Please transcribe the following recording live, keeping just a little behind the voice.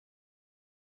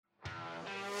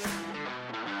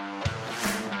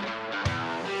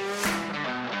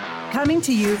Coming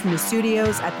to you from the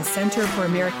studios at the Center for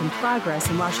American Progress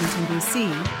in Washington, D.C.,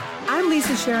 I'm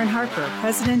Lisa Sharon Harper,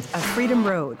 president of Freedom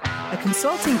Road, a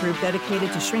consulting group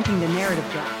dedicated to shrinking the narrative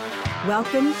gap.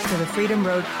 Welcome to the Freedom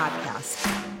Road podcast.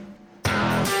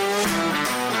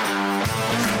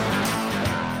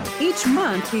 Each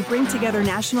month, we bring together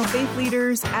national faith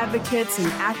leaders, advocates, and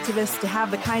activists to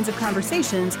have the kinds of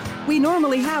conversations we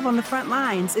normally have on the front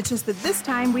lines. It's just that this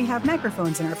time we have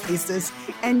microphones in our faces,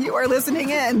 and you are listening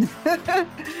in.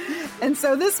 And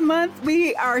so this month,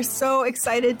 we are so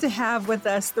excited to have with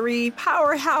us three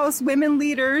powerhouse women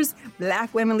leaders,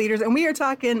 Black women leaders, and we are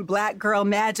talking Black girl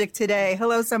magic today.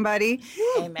 Hello, somebody.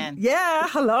 Amen. Yeah,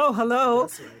 hello.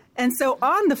 That's right. And so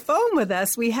on the phone with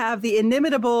us, we have the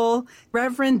inimitable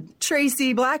Reverend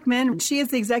Tracy Blackmon. She is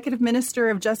the Executive Minister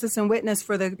of Justice and Witness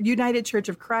for the United Church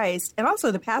of Christ and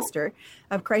also the pastor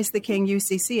of Christ the King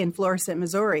UCC in Florissant,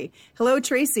 Missouri. Hello,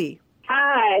 Tracy.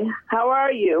 Hi, how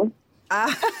are you?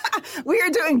 We are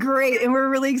doing great, and we're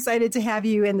really excited to have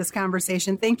you in this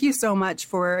conversation. Thank you so much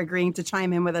for agreeing to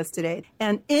chime in with us today.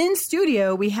 And in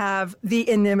studio, we have the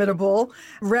inimitable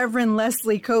Reverend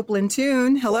Leslie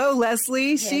Copeland-Toon. Hello,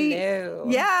 Leslie. Hello.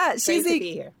 She's Great to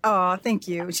be here. Oh, thank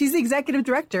you. She's the executive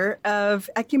director of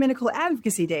Ecumenical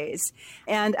Advocacy Days.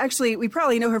 And actually, we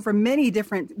probably know her from many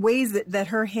different ways that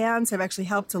her hands have actually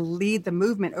helped to lead the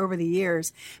movement over the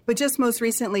years. But just most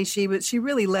recently, she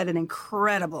really led an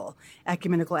incredible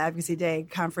Ecumenical Advocacy Day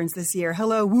conference this year.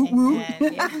 Hello, woo woo.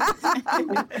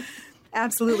 Yeah.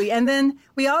 Absolutely. And then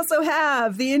we also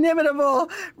have the inimitable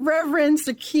Reverend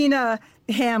Sakina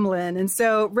Hamlin. And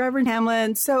so, Reverend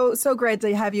Hamlin, so great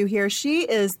to have you here. She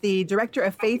is the Director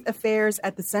of Faith Affairs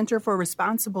at the Center for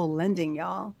Responsible Lending,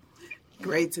 y'all.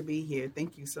 Great to be here.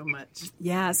 Thank you so much.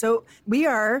 Yeah, so we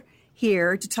are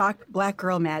here to talk Black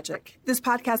Girl Magic. This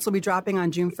podcast will be dropping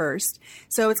on June 1st.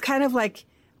 So it's kind of like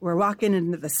we're walking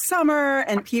into the summer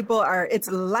and it's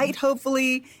light,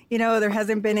 hopefully. You know, there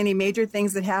hasn't been any major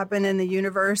things that happen in the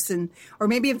universe. Or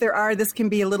maybe if there are, this can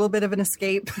be a little bit of an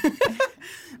escape.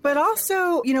 But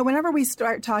also, you know, whenever we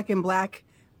start talking Black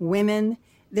women,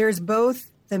 there's both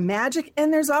the magic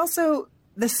and there's also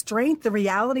the strength, the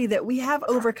reality that we have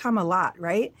overcome a lot,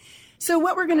 right? So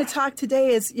what we're going to talk today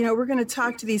is, you know, we're going to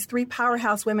talk to these three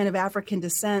powerhouse women of African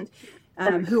descent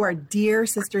who are dear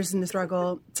sisters in the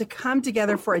struggle, to come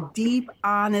together for a deep,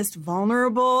 honest,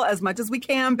 vulnerable, as much as we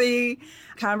can be,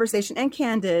 conversation and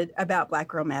candid about Black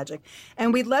Girl Magic.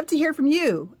 And we'd love to hear from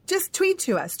you. Just tweet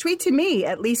to us. Tweet to me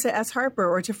at Lisa S. Harper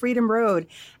or to Freedom Road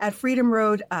at Freedom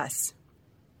Road Us.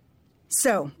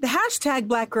 So the hashtag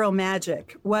Black Girl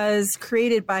Magic was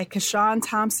created by Kashawn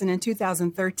Thompson in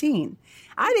 2013.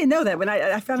 I didn't know that. When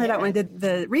I found it out when I did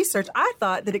the research, I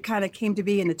thought that it kind of came to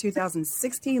be in the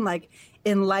 2016, like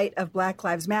in light of Black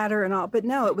Lives Matter and all. But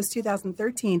no, it was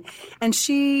 2013. And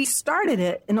she started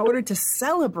it in order to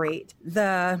celebrate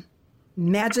the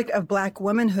magic of Black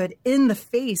womanhood in the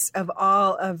face of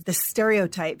all of the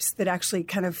stereotypes that actually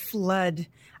kind of flood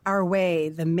our way,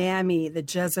 the mammy, the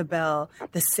Jezebel,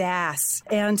 the sass,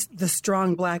 and the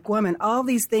strong Black woman, all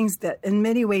these things that in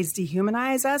many ways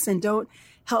dehumanize us and don't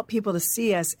help people to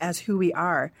see us as who we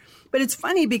are. But it's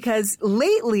funny because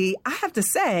lately, I have to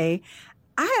say,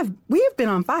 we have been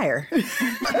on fire. We've been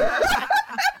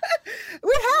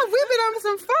on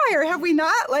some fire, have we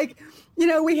not? Like, you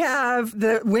know, we have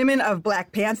the women of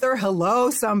Black Panther.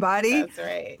 Hello, somebody. That's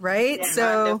right. Right? Yeah,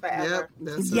 so,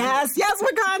 yes,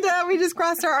 Wakanda. We just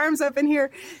crossed our arms up in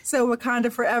here. So,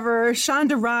 Wakanda forever.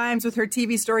 Shonda Rhimes with her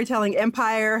TV storytelling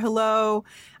empire. Hello.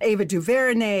 Ava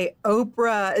DuVernay,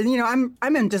 Oprah. And, you know,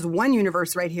 I'm in just one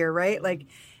universe right here, right? Like,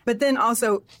 but then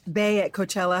also Bey at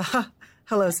Coachella.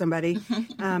 Hello, somebody.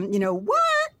 You know what?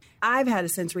 I've had a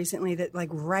sense recently that, like,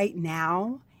 right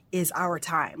now is our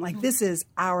time. Like, this is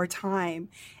our time.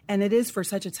 And it is for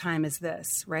such a time as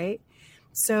this, right?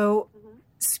 So,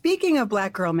 speaking of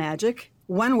Black Girl Magic,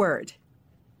 one word.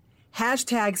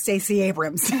 Hashtag Stacey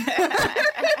Abrams.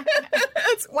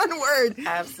 That's one word.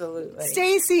 Absolutely.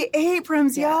 Stacey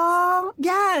Abrams, y'all.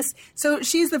 Yes. So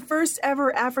she's the first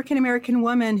ever African-American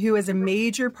woman who is a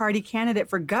major party candidate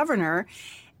for governor.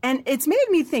 And it's made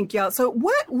me think, y'all, so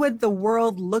what would the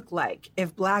world look like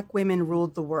if Black women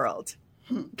ruled the world?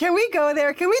 Can we go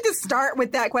there? Can we just start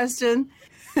with that question?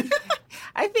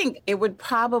 I think it would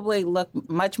probably look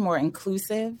much more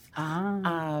inclusive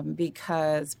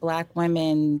because Black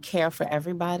women care for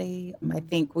everybody. I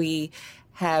think we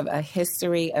have a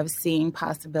history of seeing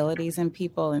possibilities in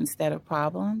people instead of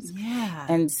problems. Yeah.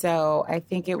 And so I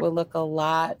think it would look a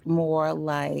lot more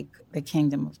like the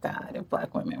kingdom of God if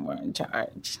Black women were in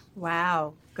charge.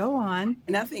 Wow. Go on.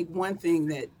 And I think one thing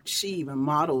that she even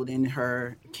modeled in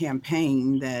her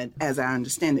campaign that, as I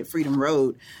understand it, Freedom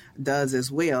Road does as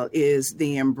well, is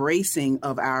the embracing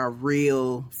of our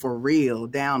real, for real,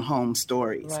 down home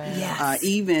stories. Right. Yes.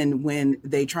 Even when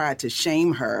they tried to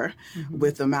shame her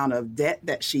with the amount of debt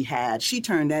that she had, she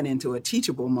turned that into a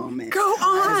teachable moment. Go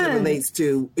on. As it relates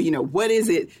to, what is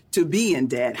it to be in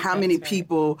debt? How many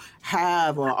people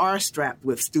have or are strapped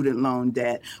with student loan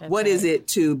debt? What is it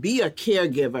to be a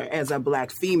caregiver as a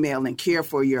Black female and care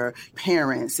for your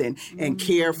parents and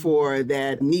care for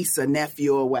that niece or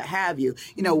nephew or what have you?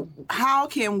 How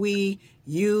can we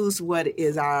use what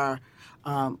is our,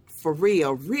 for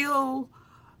real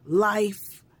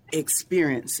life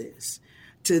experiences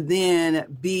to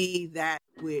then be that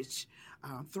which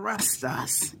thrust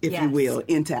us, if you will,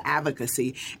 into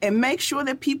advocacy and make sure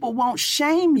that people won't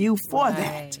shame you for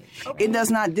that. Okay. It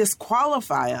does not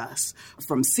disqualify us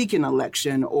from seeking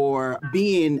election or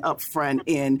being upfront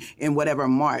in whatever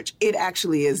march. It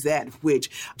actually is that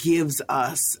which gives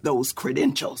us those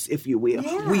credentials, if you will.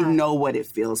 Yeah. We know what it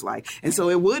feels like. And so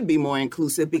it would be more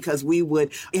inclusive because we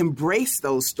would embrace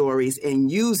those stories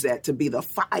and use that to be the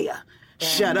fire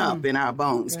shut up in our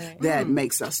bones that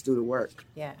makes us do the work.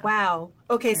 Yeah. Wow.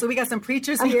 Okay, so we got some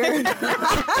preachers here. I'm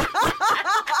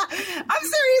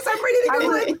serious. I'm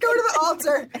ready to go to the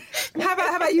altar.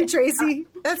 How about you, Tracy?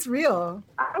 That's real.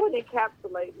 I would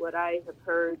encapsulate what I have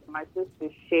heard my sister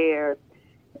share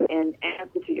in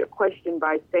answer to your question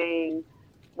by saying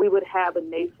we would have a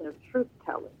nation of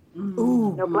truth-telling.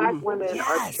 Ooh. Black women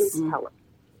are truth-tellers.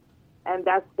 And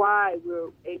that's why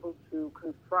we're able to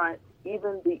confront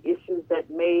even the issues that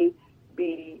may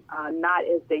be not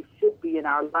as they should be in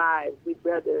our lives. We'd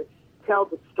rather tell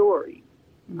the story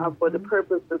for the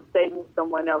purpose of saving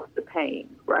someone else the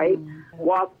pain, right?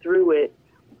 Walk through it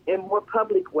in more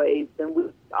public ways than we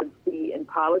see in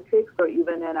politics or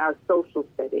even in our social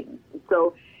settings.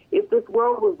 So if this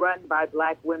world were run by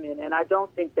Black women, and I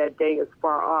don't think that day is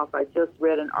far off. I just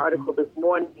read an article this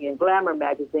morning in Glamour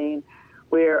magazine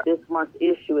where this month's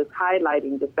issue is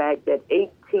highlighting the fact that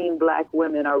 18 Black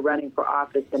women are running for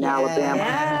office in Alabama.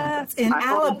 Yes, in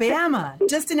Alabama.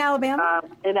 Just in Alabama?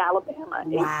 In Alabama.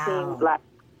 Wow. 18 Black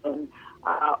women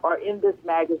are in this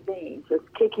magazine, just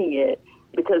kicking it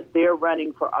because they're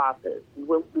running for office.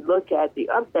 When we look at the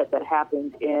upset that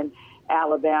happened in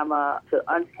Alabama to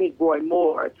unseat Roy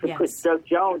Moore, to put Doug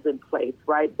Jones in place,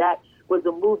 right? That was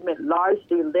a movement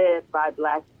largely led by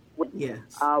Black.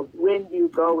 Yes. When you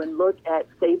go and look at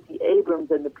Stacey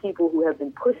Abrams and the people who have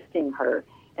been pushing her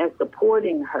and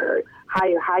supporting her,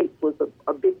 Higher Heights was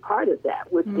a big part of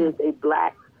that, which is a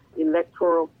Black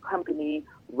electoral company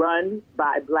run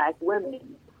by Black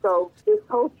women. So this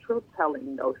whole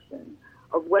truth-telling notion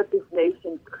of what this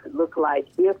nation could look like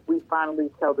if we finally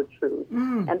tell the truth.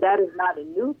 And that is not a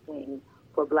new thing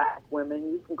for Black women.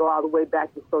 You can go all the way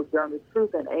back to Sojourner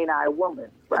Truth and Ain't I a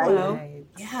Woman, right? Hello.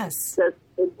 Yes. Just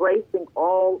embracing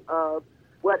all of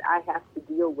what I have to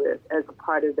deal with as a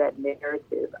part of that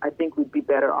narrative. I think we'd be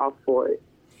better off for it.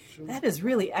 That is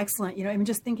really excellent. I'm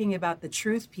just thinking about the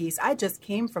truth piece. I just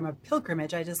came from a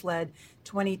pilgrimage. I just led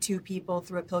 22 people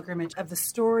through a pilgrimage of the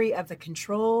story of the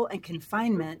control and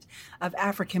confinement of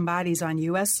African bodies on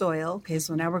U.S. soil. Okay,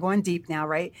 so now we're going deep now,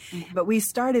 right? But we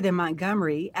started in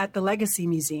Montgomery at the Legacy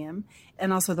Museum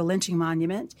and also the Lynching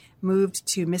Monument, moved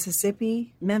to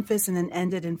Mississippi, Memphis, and then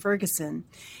ended in Ferguson.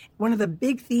 One of the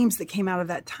big themes that came out of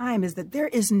that time is that there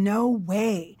is no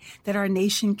way that our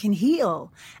nation can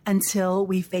heal until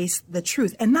we face the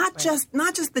truth. And not just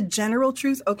the general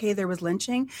truth, okay, there was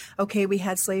lynching, okay, we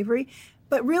had slavery,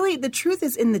 but really the truth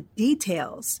is in the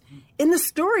details, in the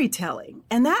storytelling.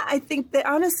 And that, I think that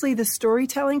honestly, the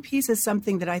storytelling piece is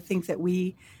something that I think that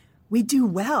we do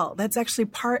well. That's actually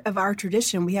part of our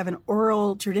tradition. We have an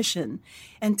oral tradition,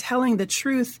 and telling the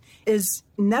truth is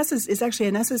actually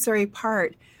a necessary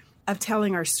part of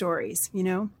telling our stories,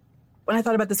 When I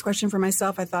thought about this question for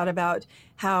myself, I thought about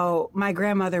how my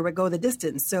grandmother would go the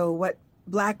distance. So what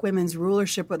Black women's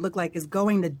rulership would look like is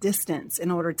going the distance in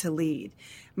order to lead.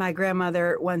 My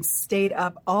grandmother once stayed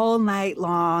up all night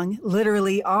long,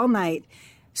 literally all night,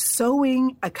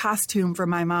 sewing a costume for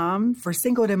my mom for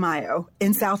Cinco de Mayo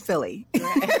in South Philly. In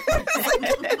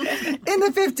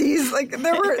the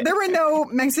 50s, there were no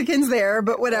Mexicans there,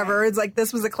 but whatever. It's like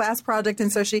this was a class project,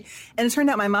 and so it turned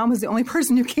out my mom was the only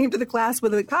person who came to the class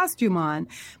with a costume on.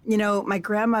 My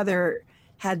grandmother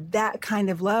had that kind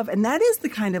of love. And that is the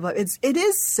kind of love. It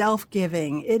is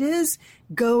self-giving. It is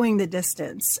going the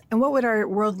distance. And what would our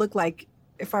world look like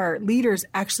if our leaders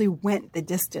actually went the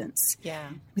distance? Yeah.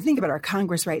 We think about our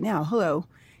Congress right now. Hello,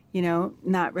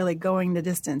 not really going the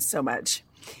distance so much.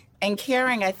 And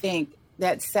caring, I think,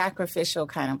 that sacrificial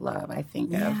kind of love I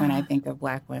think of when I think of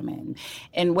Black women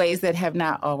in ways that have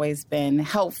not always been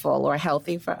helpful or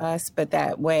healthy for us, but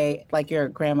that way, like your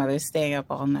grandmother staying up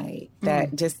all night,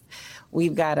 that just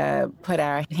we've got to put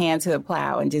our hand to the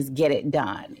plow and just get it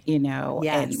done,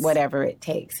 and whatever it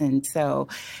takes. And so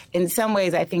in some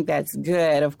ways, I think that's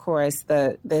good. Of course,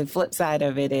 the flip side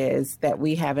of it is that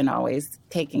we haven't always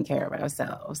taken care of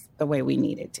ourselves the way we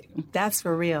needed to. That's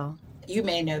for real. You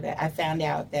may know that I found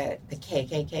out that the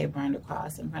KKK burned a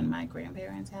cross in front of my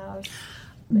grandparents' house.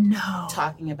 No.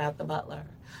 Talking about The Butler.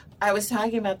 I was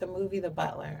talking about the movie The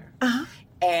Butler. Uh-huh.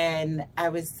 And I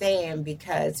was saying,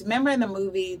 because remember in the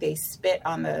movie, they spit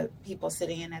on the people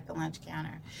sitting in at the lunch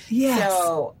counter? Yes.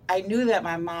 So I knew that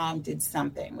my mom did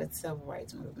something with civil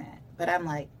rights movement. But I'm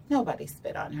like, nobody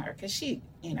spit on her because she,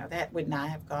 that would not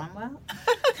have gone well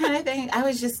kind of thing. I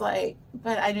was just like,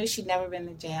 but I knew she'd never been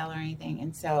to jail or anything.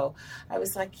 And so I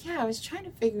was like, I was trying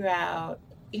to figure out,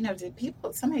 did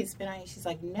somebody spit on you? She's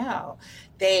like, no.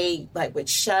 They would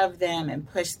shove them and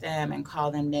push them and call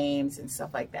them names and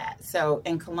stuff like that. So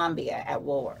in Columbia at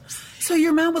Woolworths. So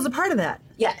your mom was a part of that?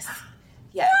 Yes.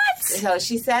 Yes. What? So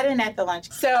she sat in at the lunch.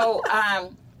 So,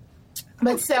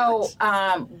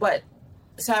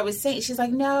 So I was saying, she's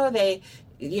like, no, they,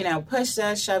 pushed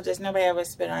us, shoved us, nobody ever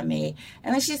spit on me.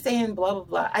 And then she's saying, blah, blah,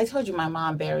 blah. I told you my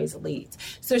mom buries elites.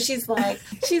 So she's like,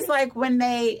 when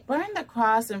they burned the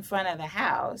cross in front of the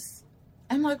house,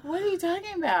 I'm like, what are you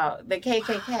talking about? The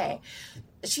KKK.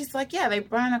 She's like, yeah, they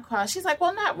burn a cross. She's like,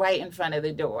 well, not right in front of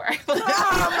the door.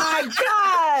 Oh, my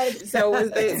God. So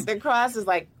the cross is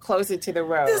closer to the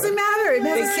road. Doesn't matter. It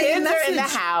the kids are in the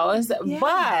house,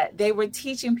 but they were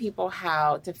teaching people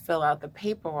how to fill out the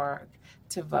paperwork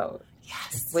to vote.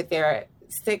 Yes. With their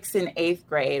 6th and 8th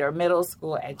grade or middle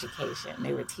school education.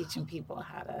 They were teaching people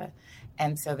how to,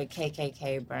 and so the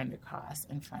KKK burned a cross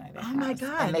in front of the house. Oh, my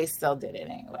God. And they still did it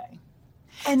anyway.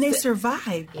 And they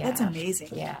survived. Yeah, that's amazing.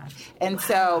 Yeah. And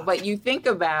so, but you think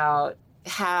about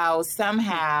how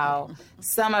somehow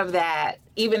some of that,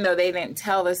 even though they didn't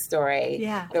tell the story,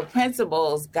 the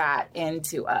principals got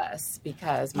into us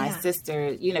because my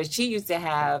sister, she used to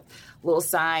have little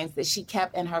signs that she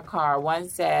kept in her car. One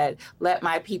said, "Let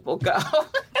my people go."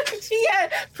 She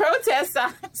had protest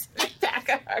signs in the back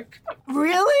of her car.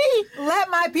 Really? Let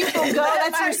my people go?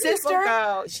 That's your sister?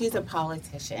 Go. She's a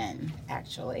politician,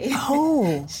 actually.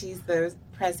 Oh. She's the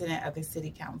president of the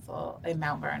city council in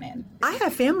Mount Vernon. I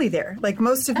have family there.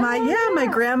 Most of my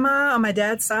grandma on my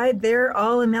dad's side, they're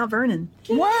all in Mount Vernon.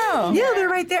 Wow. Yeah, they're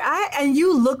right there. And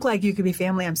you look like you could be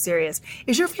family. I'm serious.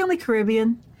 Is your family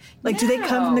Caribbean? Do they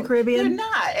come from the Caribbean? They're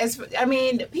not.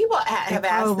 People have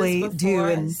asked this before.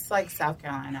 It's like South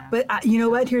Carolina. But you know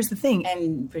what? Here's the thing.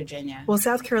 And Virginia. Well,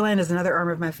 South Carolina is another arm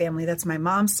of my family. That's my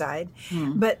mom's side.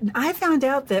 But I found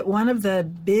out that one of the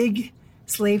big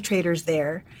slave traders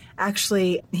there,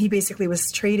 actually, he basically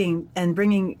was trading and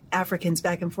bringing Africans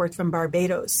back and forth from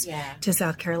Barbados to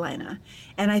South Carolina.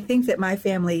 And I think that my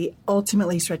family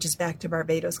ultimately stretches back to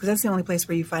Barbados because that's the only place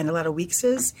where you find a lot of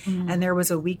Weekses. And there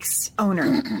was a Weeks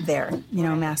owner there,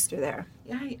 master there.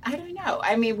 I don't know.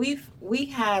 I mean, we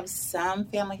have some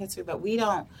family history, but we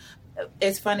don't.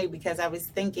 It's funny because I was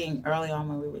thinking early on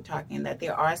when we were talking that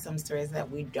there are some stories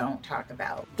that we don't talk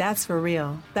about. That's for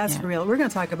real. That's for real. We're going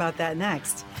to talk about that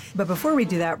next. But before we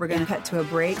do that, we're going to cut to a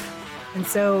break. And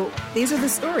so these are the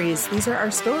stories. These are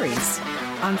our stories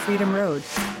on Freedom Road.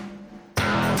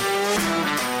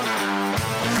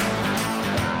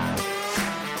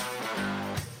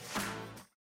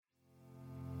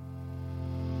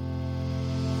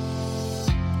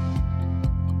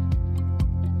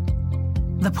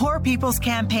 The Poor People's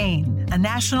Campaign, a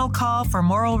national call for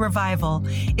moral revival,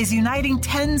 is uniting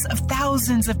tens of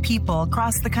thousands of people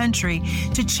across the country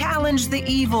to challenge the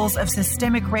evils of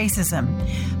systemic racism,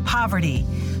 poverty,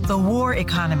 the war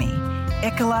economy,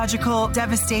 ecological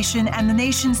devastation, and the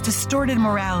nation's distorted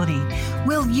morality.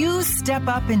 Will you step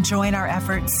up and join our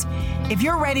efforts? If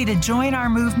you're ready to join our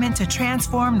movement to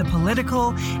transform the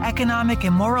political, economic,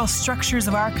 and moral structures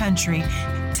of our country,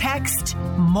 text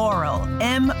MORAL,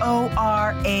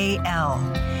 MORAL,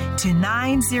 to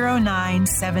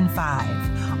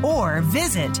 90975 or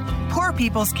visit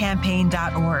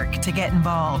poorpeoplescampaign.org to get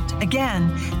involved.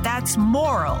 Again, that's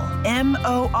MORAL,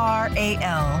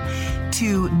 MORAL,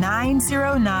 to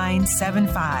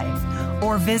 90975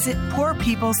 or visit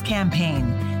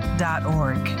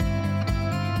poorpeoplescampaign.org.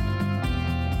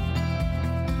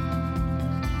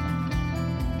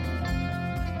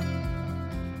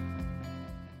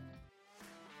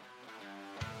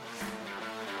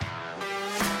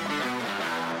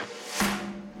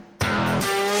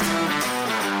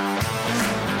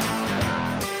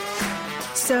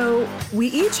 We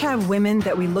each have women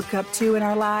that we look up to in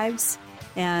our lives.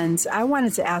 And I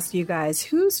wanted to ask you guys,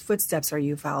 whose footsteps are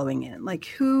you following in? Like,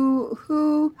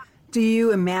 who do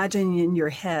you imagine in your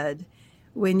head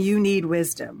when you need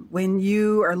wisdom, when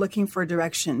you are looking for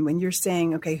direction, when you're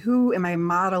saying, okay, who am I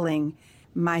modeling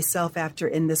myself after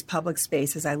in this public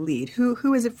space as I lead?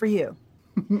 Who is it for you?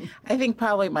 I think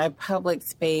probably my public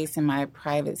space and my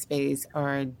private space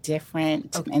are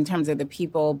different in terms of the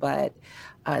people, but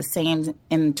same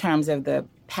in terms of the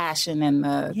passion and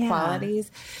the qualities.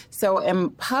 So in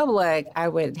public, I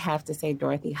would have to say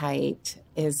Dorothy Height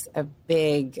is a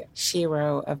big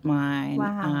shero of mine.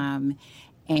 Wow.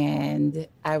 And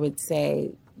I would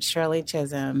say Shirley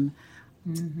Chisholm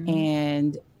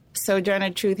and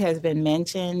Sojourner Truth has been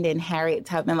mentioned, and Harriet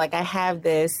Tubman. Like, I have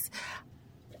this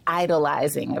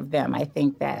idolizing of them, I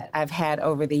think, that I've had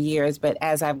over the years. But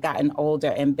as I've gotten older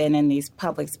and been in these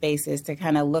public spaces, to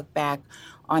kind of look back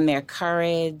on their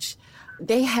courage,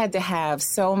 they had to have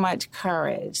so much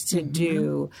courage to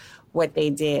do what they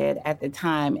did at the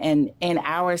time. And in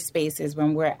our spaces,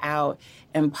 when we're out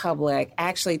in public,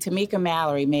 actually, Tamika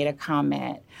Mallory made a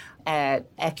comment at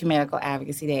Ecumenical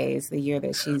Advocacy Days, the year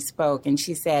that she spoke, and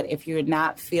she said, if you're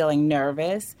not feeling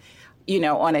nervous, you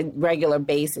know, on a regular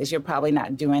basis, you're probably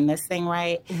not doing this thing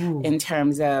right in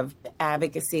terms of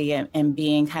advocacy and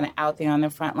being kind of out there on the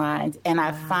front lines. And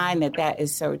I find that that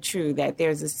is so true, that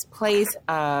there's this place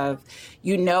of,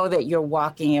 you know, that you're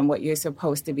walking in what you're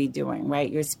supposed to be doing,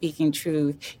 right? You're speaking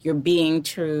truth, you're being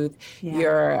truth,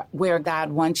 you're where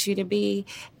God wants you to be.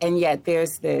 And yet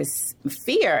there's this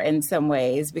fear in some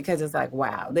ways, because it's like,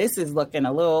 wow, this is looking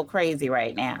a little crazy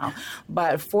right now.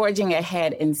 But forging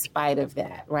ahead in spite of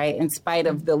that, right? In spite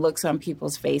of the looks on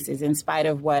people's faces, in spite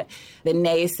of what the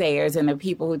naysayers and the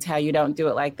people who tell you don't do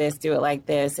it like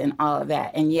this, and all of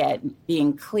that. And yet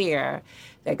being clear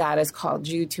that God has called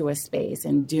you to a space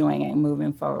and doing it and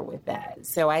moving forward with that.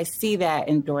 So I see that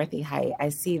in Dorothy Height. I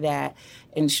see that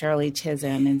in Shirley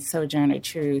Chisholm and Sojourner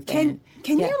Truth. Can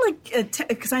you,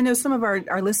 because I know some of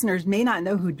our listeners may not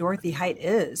know who Dorothy Height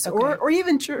is, or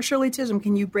even Shirley Chisholm.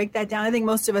 Can you break that down? I think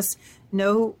most of us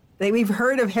know. We've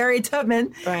heard of Harriet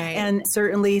Tubman and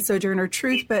certainly Sojourner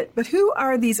Truth, but who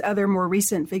are these other more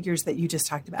recent figures that you just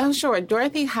talked about? Oh, sure.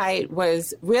 Dorothy Height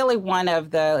was really one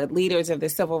of the leaders of the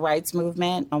civil rights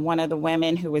movement, one of the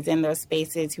women who was in those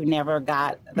spaces who never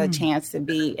got the chance to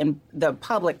be in the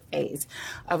public phase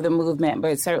of the movement,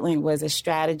 but certainly was a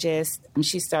strategist.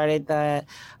 She started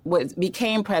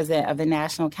became president of the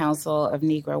National Council of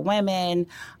Negro Women,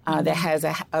 that has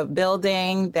a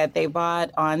building that they bought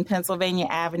on Pennsylvania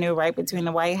Avenue, right between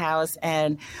the White House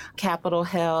and Capitol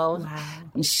Hill.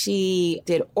 Wow. She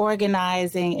did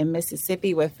organizing in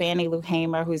Mississippi with Fannie Lou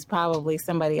Hamer, who's probably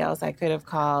somebody else I could have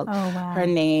called her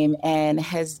name, and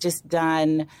has just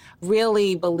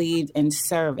really believed in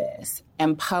service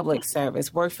and public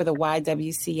service, worked for the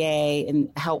YWCA and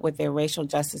helped with their racial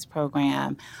justice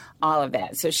program, all of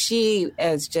that. So she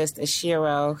is just a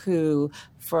shero who,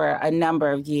 for a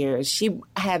number of years, she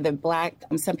had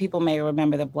some people may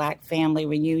remember the Black family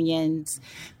reunions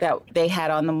that they had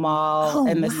on the mall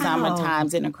in the summer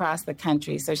times and across the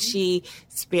country. So she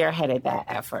spearheaded that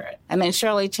effort. And then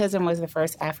Shirley Chisholm was the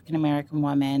first African-American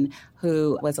woman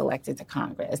who was elected to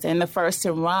Congress and the first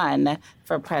to run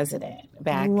for president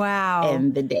back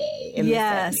in the day.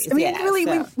 Yes. I mean, really,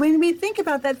 when we think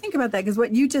about that, because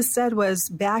what you just said was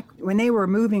back when they were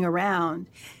moving around,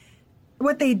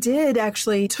 what they did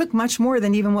actually took much more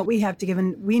than even what we have to give.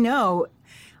 And we know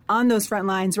on those front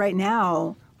lines right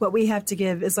now, what we have to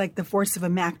give is like the force of a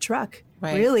Mack truck,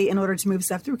 really, in order to move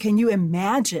stuff through. Can you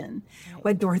imagine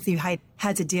what Dorothy Height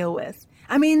had to deal with?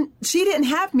 I mean, she didn't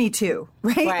have Me Too,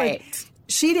 right? Like,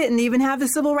 she didn't even have the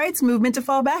civil rights movement to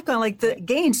fall back on, like the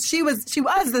gains. She was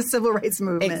the civil rights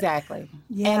movement. Exactly.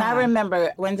 Yeah. And I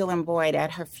remember Gwendolyn Boyd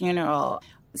at her funeral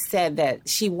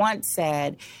she once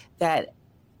said that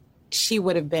she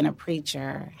would have been a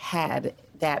preacher had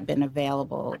that been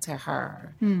available to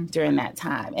her during that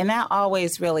time. And that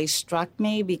always really struck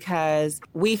me, because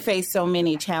we face so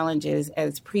many challenges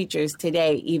as preachers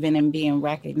today, even in being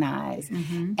recognized.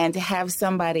 And to have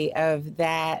somebody of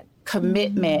that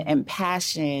commitment and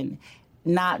passion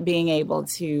not being able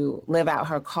to live out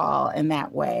her call in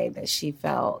that way that she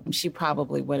felt she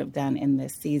probably would have done in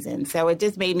this season. So it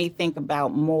just made me think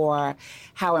about more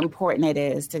how important it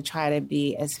is to try to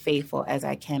be as faithful as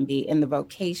I can be in the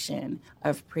vocation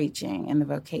of preaching and the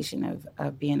vocation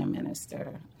of being a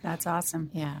minister. That's awesome.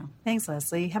 Yeah. Thanks,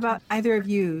 Leslie. How about either of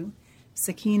you,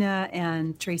 Sakina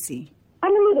and Tracy?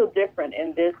 I'm a little different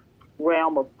in this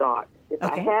realm of thought. If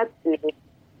I had to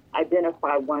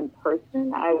identify one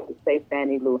person, I would say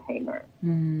Fannie Lou Hamer.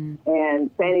 And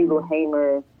Fannie Lou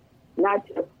Hamer, not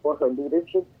just for her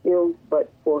leadership skills,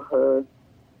 but for her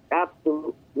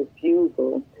absolute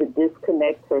refusal to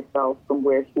disconnect herself from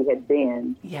where she had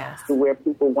been to where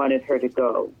people wanted her to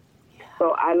go.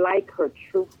 So I like her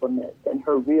truthfulness and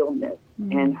her realness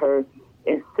and her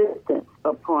insistence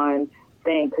upon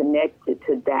staying connected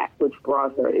to that which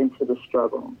brought her into the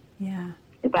struggle. Yeah.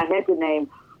 If I had to name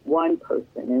one person,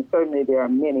 and certainly there are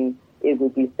many, it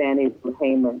would be Fannie Lou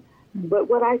Hamer. But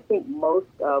what I think most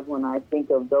of when I think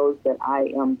of those that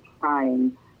I am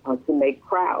trying to make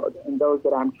proud and those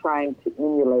that I'm trying to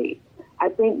emulate, I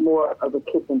think more of a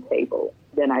kitchen table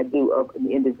than I do of an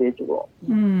individual.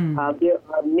 There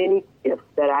are many gifts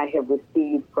that I have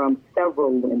received from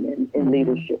several women in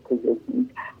leadership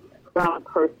positions, some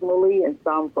personally and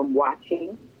some from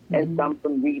watching and some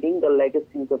from reading the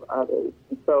legacies of others.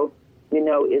 And so,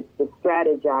 it's the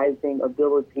strategizing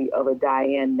ability of a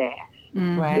Diane Nash.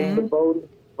 It's the bold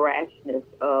brashness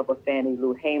of a Fannie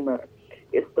Lou Hamer.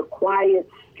 It's the quiet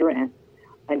strength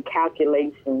and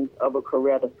calculations of a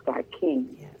Coretta Scott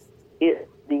King. It's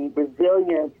the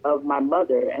resilience of my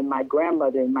mother and my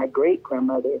grandmother and my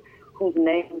great-grandmother, whose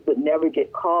names would never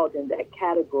get called in that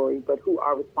category, but who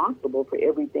are responsible for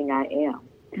everything I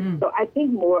am. So I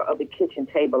think more of the kitchen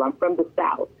table. I'm from the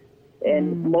South,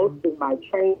 and most of my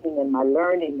training and my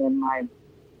learning and my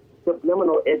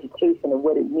subliminal education of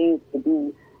what it means to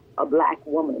be a Black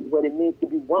woman, what it means to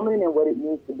be woman and what it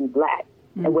means to be Black,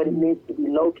 and what it means to be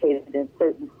located in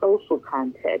certain social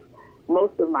contexts.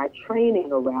 Most of my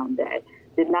training around that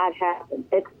did not happen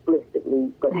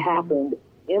explicitly, but happened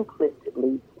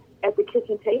implicitly at the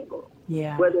kitchen table.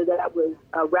 Whether that was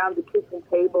around the kitchen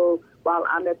table while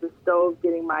I'm at the stove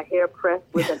getting my hair pressed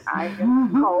with an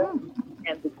iron comb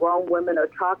and the grown women are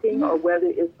talking, or whether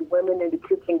it's the women in the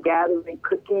kitchen gathering,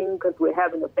 cooking, because we're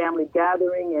having a family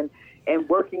gathering and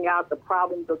working out the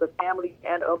problems of the family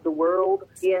and of the world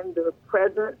in the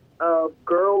presence of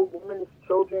girls, women,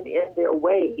 children in their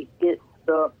way. It's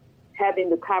the having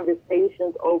the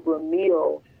conversations over a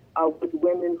meal with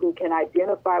women who can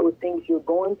identify with things you're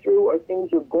going through or things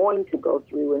you're going to go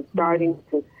through, and starting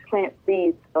to plant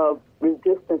seeds of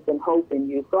resistance and hope in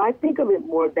you. So I think of it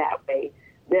more that way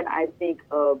than I think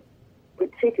of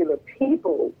particular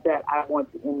people that I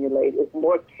want to emulate. It's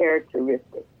more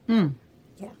characteristic.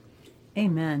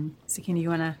 Amen. Sakina, you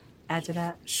want to add to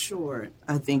that? Sure.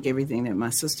 I think everything that my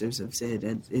sisters have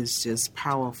said is just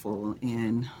powerful.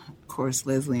 And, of course,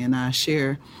 Leslie and I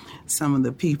share some of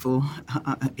the people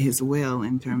as well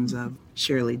in terms of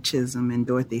Shirley Chisholm and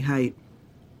Dorothy Height,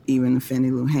 even the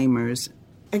Fannie Lou Hamers.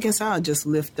 I guess I'll just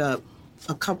lift up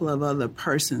a couple of other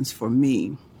persons for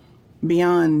me,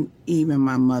 beyond even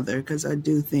my mother, because I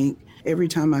do think every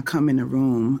time I come in a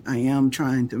room, I am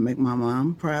trying to make my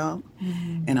mom proud,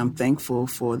 and I'm thankful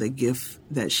for the gift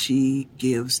that she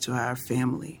gives to our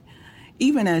family,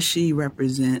 even as she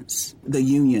represents the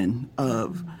union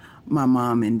of my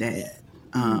mom and dad.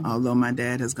 Although my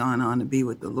dad has gone on to be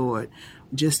with the Lord,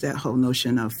 just that whole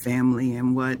notion of family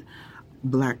and what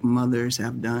Black mothers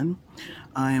have done,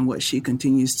 and what she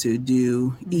continues to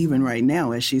do even right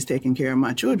now as she's taking care of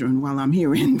my children while I'm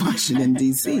here in Washington,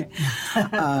 D.C.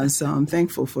 So I'm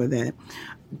thankful for that.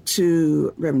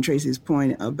 To Reverend Tracy's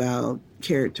point about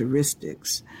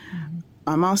characteristics,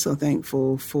 I'm also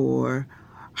thankful for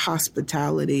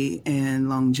hospitality and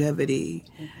longevity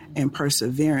and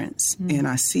perseverance. And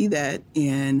I see that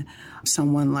in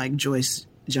someone like Joyce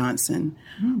Johnson,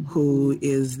 who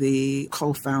is the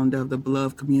co-founder of the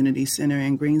Beloved Community Center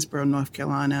in Greensboro, North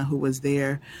Carolina, who was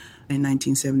there in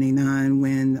 1979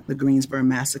 when the Greensboro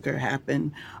Massacre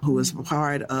happened, who was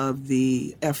part of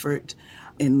the effort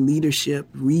and leadership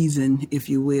reason, if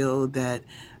you will, that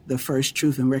the first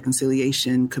Truth and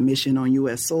Reconciliation Commission on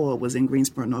U.S. soil was in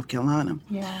Greensboro, North Carolina.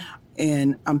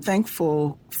 And I'm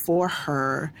thankful for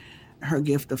her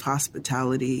gift of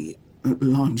hospitality,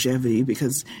 longevity,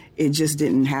 because it just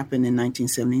didn't happen in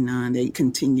 1979. They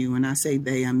continue, and I say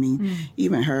they, I mean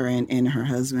even her and her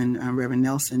husband, Reverend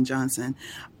Nelson Johnson.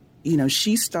 You know,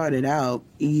 she started out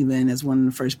even as one of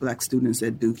the first Black students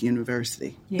at Duke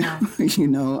University,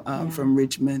 from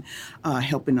Richmond,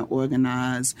 helping to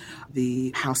organize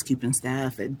the housekeeping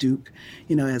staff at Duke,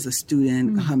 as a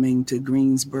student coming to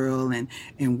Greensboro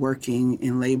and working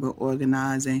in labor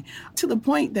organizing, to the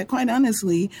point that, quite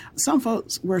honestly, some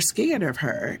folks were scared of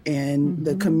her, and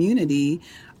the community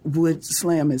would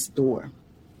slam its door.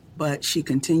 But she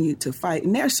continued to fight.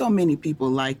 And there are so many people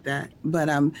like that.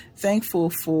 But I'm thankful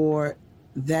for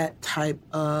that type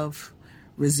of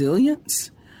resilience.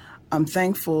 I'm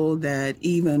thankful that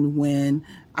even when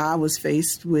I was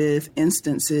faced with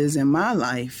instances in my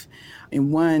life.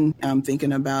 And one I'm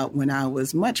thinking about when I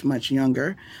was much, much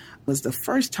younger was the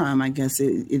first time, I guess,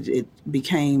 it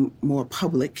became more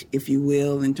public, if you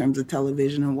will, in terms of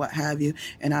television and what have you.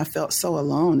 And I felt so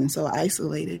alone and so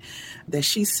isolated that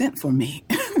she sent for me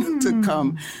to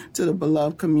come to the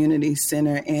Beloved Community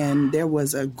Center. And there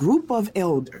was a group of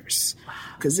elders,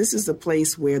 because this is the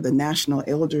place where the National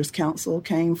Elders Council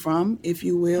came from, if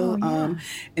you will.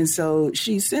 And so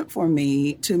she sent for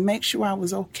me to make sure I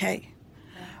was okay.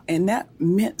 And that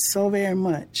meant so very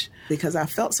much because I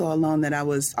felt so alone that I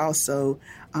was also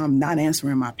not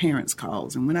answering my parents'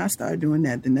 calls. And when I started doing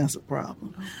that, then that's a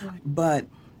problem. Okay. But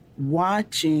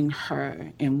watching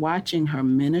her and watching her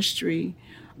ministry,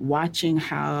 watching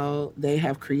how they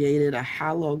have created a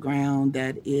hallowed ground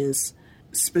that is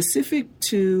specific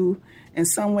to, in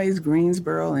some ways,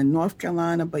 Greensboro and North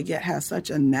Carolina, but yet has such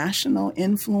a national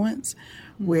influence,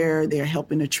 where they're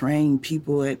helping to train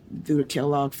people through the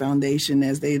Kellogg Foundation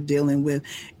as they're dealing with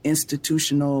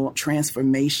institutional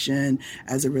transformation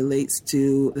as it relates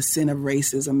to the sin of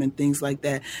racism and things like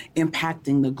that,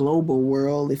 impacting the global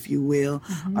world, if you will,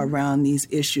 around these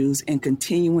issues, and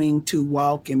continuing to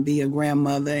walk and be a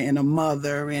grandmother and a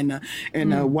mother and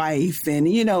a wife and,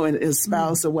 a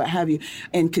spouse or what have you,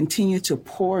 and continue to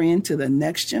pour into the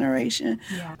next generation.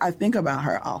 Yeah. I think about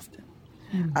her often.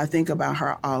 I think about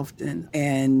her often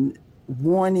and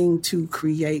wanting to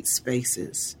create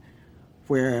spaces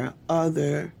where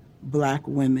other Black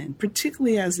women,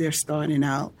 particularly as they're starting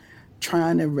out,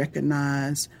 trying to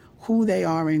recognize who they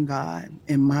are in God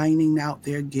and mining out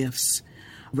their gifts,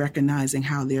 recognizing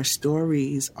how their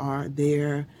stories are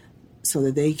there so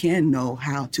that they can know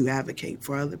how to advocate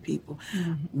for other people,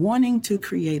 wanting to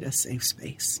create a safe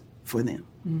space for them,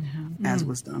 as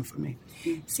was done for me.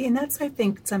 See, and that's, I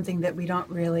think, something that we don't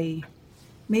really,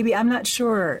 maybe, I'm not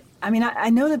sure. I mean, I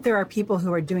know that there are people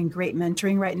who are doing great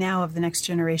mentoring right now of the next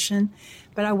generation,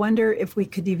 but I wonder if we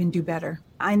could even do better.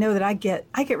 I know that I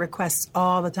get requests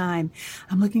all the time.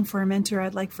 I'm looking for a mentor.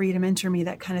 I'd like for you to mentor me,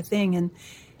 that kind of thing. And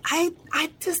I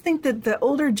just think that the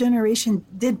older generation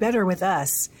did better with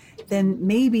us than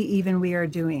maybe even we are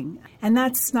doing. And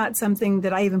that's not something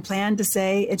that I even planned to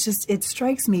say. It's just, it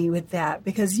strikes me with that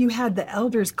because you had the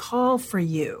elders call for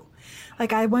you.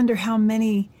 Like, I wonder how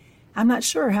many, I'm not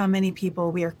sure how many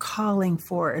people we are calling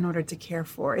for in order to care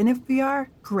for. And if we are,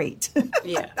 great.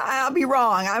 Yeah. I'll be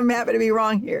wrong. I'm happy to be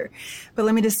wrong here. But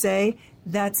let me just say,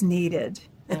 that's needed.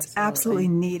 It's absolutely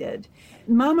needed.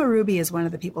 Mama Ruby is one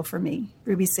of the people for me,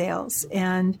 Ruby Sales.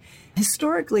 And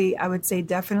historically, I would say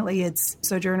definitely it's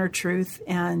Sojourner Truth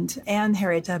and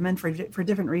Harriet Tubman for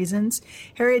different reasons.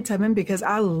 Harriet Tubman, because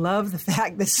I love the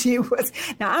fact that she was,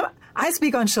 now I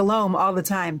speak on shalom all the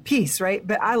time, peace, right?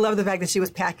 But I love the fact that she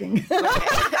was packing.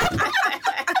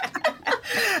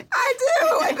 I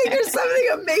do. I think there's something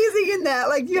amazing in that.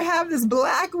 Like, you have this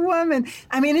Black woman.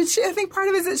 I mean, and I think part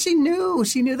of it is that she knew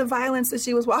the violence that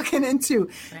she was walking into.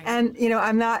 Right. And,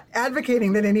 I'm not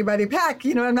advocating that anybody pack,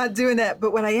 I'm not doing that.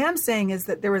 But what I am saying is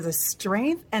that there was a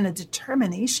strength and a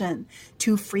determination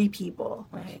to free people.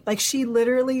 Right. Like, she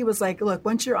literally was like, look,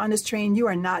 once you're on this train, you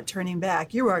are not turning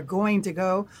back. You are going to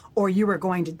go or you are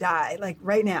going to die, like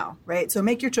right now, right? So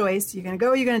make your choice. You're going to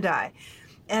go or you're going to die.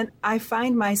 And I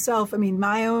find myself,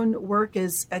 my own work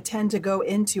is, I tend to go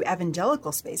into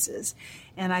evangelical spaces.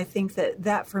 And I think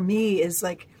that for me is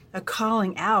like a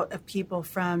calling out of people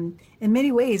from, in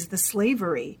many ways, the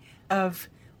slavery of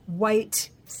white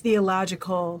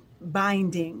theological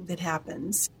binding that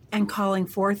happens, and calling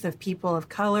forth of people of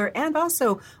color and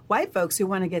also white folks who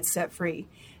want to get set free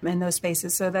in those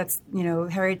spaces. So that's,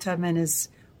 Harriet Tubman is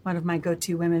one of my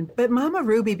go-to women. But Mama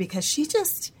Ruby, because she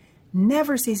just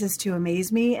never ceases to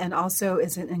amaze me and also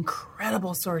is an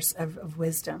incredible source of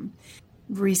wisdom.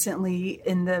 Recently,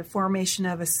 in the formation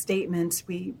of a statement,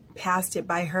 we passed it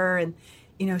by her, and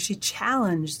she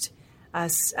challenged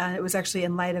us. It was actually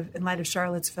in light of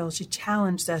Charlottesville. She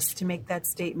challenged us to make that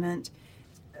statement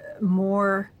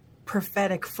more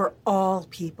prophetic for all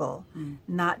people,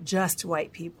 not just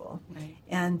white people. Right.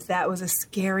 And that was a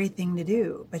scary thing to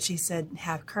do. But she said,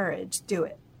 "Have courage, do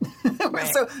it."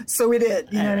 Right. So we did,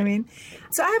 you know what I mean?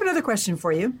 So I have another question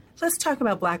for you. Let's talk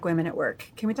about Black women at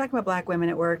work. Can we talk about Black women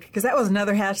at work? Because that was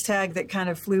another hashtag that kind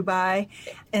of flew by.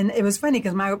 And it was funny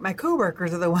because my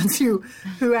coworkers are the ones who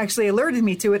actually alerted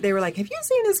me to it. They were like, have you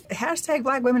seen this hashtag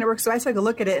Black women at work? So I took a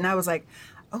look at it and I was like,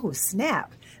 oh,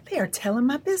 snap. they are telling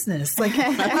my business. Like, you know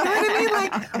what I mean?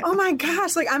 Like, oh my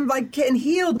gosh, like I'm like getting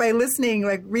healed by listening,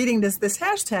 like reading this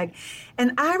hashtag.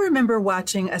 And I remember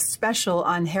watching a special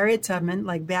on Harriet Tubman,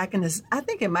 like back in this, I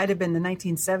think it might have been the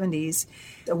 1970s.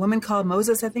 A woman called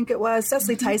Moses, I think it was.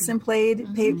 Cicely Tyson played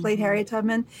Harriet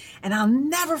Tubman. And I'll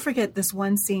never forget this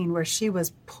one scene where she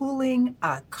was pulling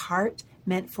a cart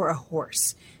meant for a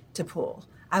horse to pull.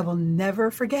 I will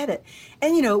never forget it.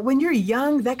 And, you know, when you're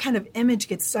young, that kind of image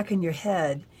gets stuck in your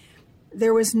head.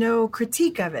 There was no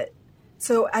critique of it.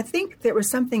 So I think there was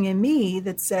something in me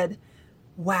that said,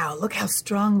 wow, look how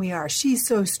strong we are. She's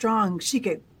so strong. She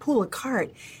could pull a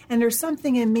cart. And there's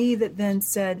something in me that then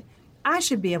said, I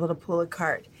should be able to pull a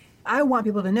cart. I want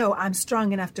people to know I'm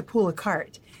strong enough to pull a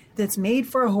cart that's made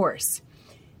for a horse.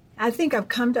 I think I've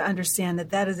come to understand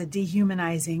that that is a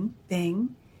dehumanizing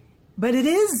thing. But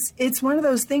it's one of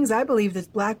those things I believe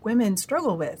that Black women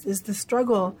struggle with, is the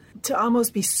struggle to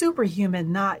almost be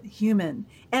superhuman, not human.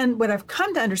 And what I've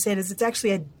come to understand is it's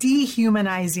actually a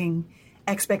dehumanizing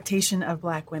expectation of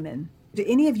Black women. Do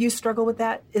any of you struggle with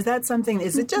that? Is that something,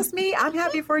 is it just me? I'm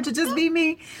happy for it to just be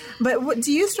me. But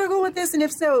do you struggle with this? And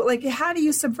if so, like, how do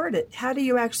you subvert it? How do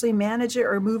you actually manage it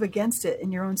or move against it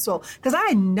in your own soul? Because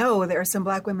I know there are some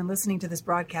Black women listening to this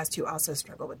broadcast who also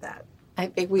struggle with that. I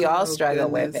think we all struggle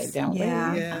with it, don't we?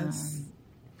 Yes.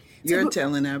 You're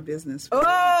telling our business.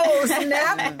 Oh,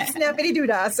 snap, snappity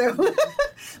doodah. So,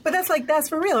 but that's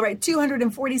for real, right?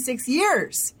 246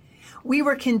 years. We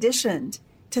were conditioned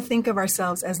to think of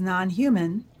ourselves as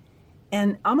non-human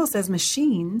and almost as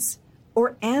machines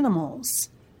or animals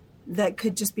that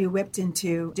could just be whipped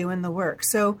into doing the work.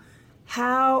 So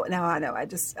now I know I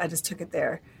just took it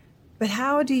there. But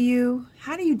how do you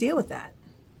deal with that?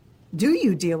 Do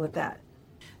you deal with that?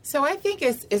 So I think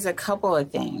it's a couple of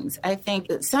things. I think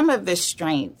that some of the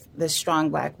strength, the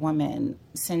strong Black woman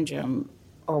syndrome,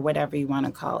 or whatever you want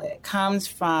to call it, comes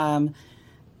from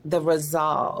the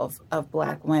resolve of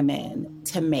Black women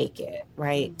to make it,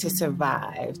 right? To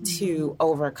survive, to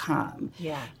overcome.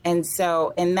 Yeah. And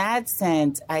so in that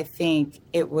sense, I think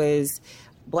it was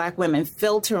Black women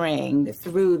filtering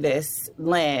through this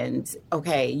lens,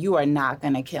 okay, you are not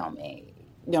going to kill me,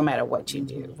 no matter what you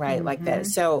do, right? Like that.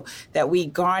 So that we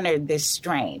garnered this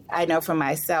strength. I know for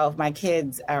myself, my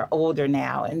kids are older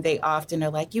now, and they often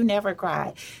are like, you never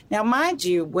cry. Now, mind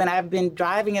you, when I've been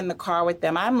driving in the car with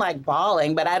them, I'm like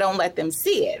bawling, but I don't let them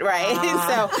see it, right?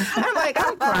 So I'm like,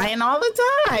 I'm crying all the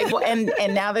time.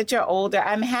 And now that you're older,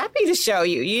 I'm happy to show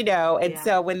you, you know? And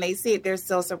so when they see it, they're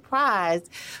still surprised.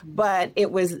 But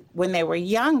it was, when they were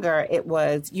younger, it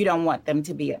was, you don't want them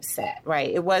to be upset,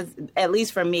 right? It was, at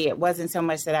least for me, it wasn't so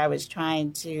much that I was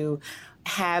trying to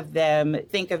have them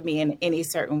think of me in any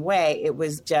certain way. It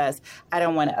was just, I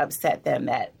don't want to upset them,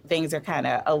 that things are kind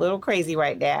of a little crazy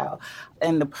right now.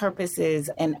 And the purposes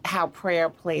and how prayer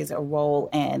plays a role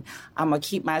in, I'm going to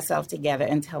keep myself together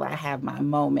until I have my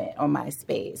moment or my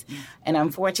space. And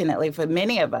unfortunately for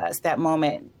many of us, that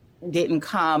moment didn't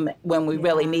come when we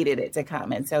really needed it to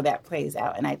come. And so that plays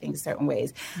out in, I think, certain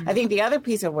ways. I think the other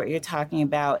piece of what you're talking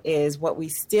about is what we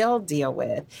still deal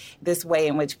with, this way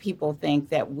in which people think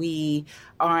that we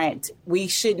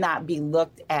should not be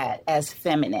looked at as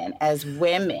feminine, as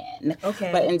women,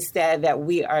 but instead that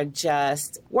we are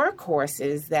just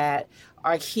workhorses that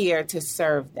are here to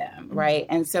serve them, right?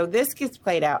 And so this gets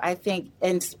played out, I think,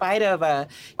 in spite of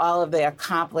all of the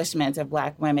accomplishments of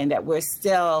Black women, that we're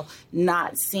still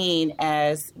not seen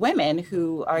as women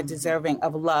who are deserving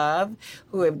of love,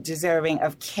 who are deserving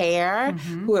of care,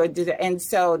 and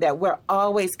so that we're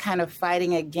always kind of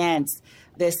fighting against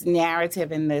this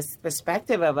narrative and this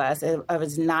perspective of us, of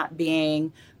us not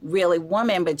being really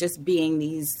women, but just being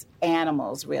these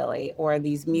animals, really, or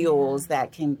these mules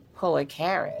that can pull a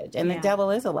carriage. And the devil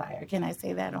is a liar. Can I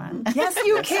say that on? Yes,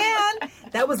 you can.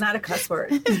 That was not a cuss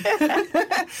word.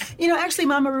 You know, actually,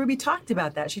 Mama Ruby talked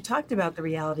about that. She talked about the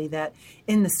reality that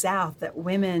in the South, that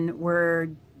women were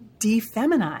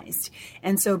defeminized.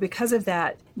 And so because of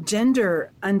that,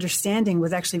 gender understanding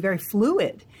was actually very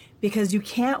fluid, because you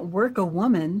can't work a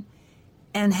woman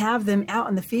and have them out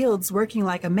in the fields working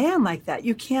like a man like that.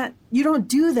 You don't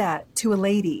do that to a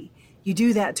lady. You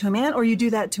do that to a man, or you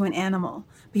do that to an animal,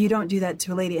 but you don't do that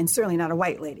to a lady, and certainly not a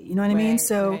white lady. You know what I mean?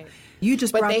 So you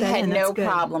just brought that in. But they had no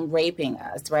problem raping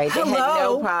us, right? They had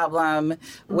no problem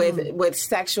with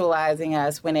sexualizing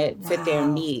us when it fit their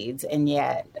needs. And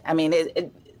yet, I mean,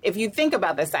 if you think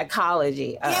about the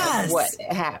psychology of what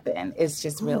happened, it's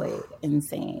just really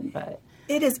insane. But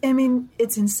it is. I mean,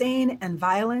 it's insane and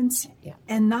violent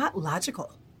and not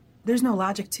logical. There's no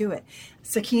logic to it.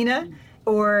 Sakina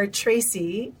or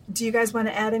Tracy, do you guys want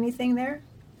to add anything there?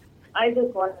 I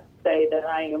just want to say that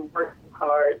I am working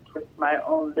hard towards my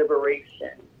own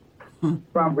liberation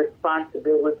from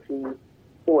responsibility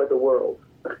for the world.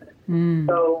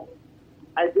 So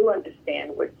I do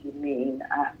understand what you mean.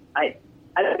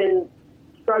 I've been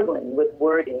struggling with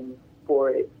wording for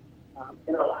it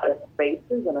in a lot of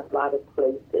spaces and a lot of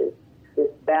places. This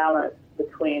balance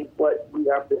between what we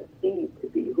are perceived to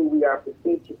be, who we are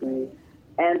perceived to be,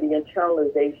 and the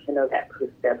internalization of that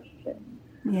perception.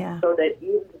 Yeah. So that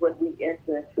even when we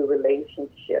enter into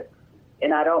relationships,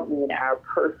 and I don't mean our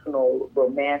personal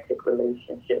romantic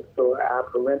relationships or our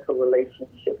parental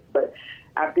relationships, but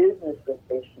our business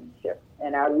relationships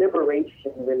and our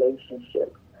liberation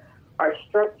relationships are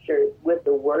structured with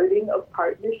the wording of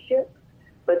partnership,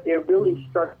 but they're really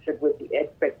structured with the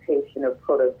expectation of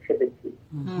productivity.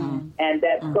 And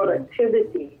that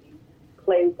productivity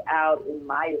plays out, in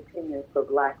my opinion, for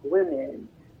Black women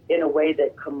in a way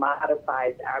that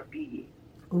commodifies our being.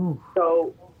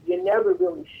 So you're never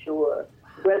really sure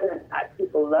whether or not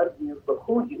people love you for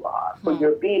who you are, for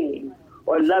your being,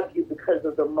 or love you because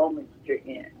of the moment you're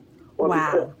in, or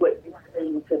because what you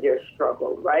bring to their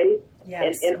struggle, right?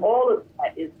 Yes. And all of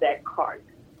that is that cart.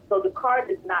 So the cart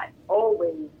is not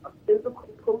always a physical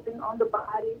pulling on the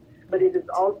body, but it is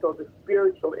also the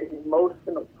spiritual and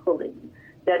emotional pulling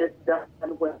that is done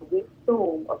when we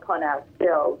assume upon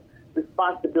ourselves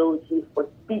responsibility for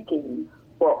speaking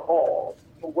for all,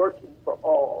 for working for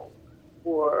all,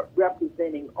 for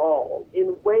representing all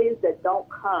in ways that don't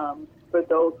come for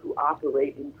those who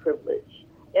operate in privilege.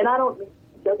 And I don't mean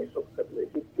social privilege.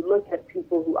 If you look at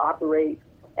people who operate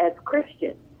as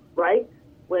Christians, right?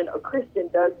 When a Christian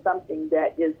does something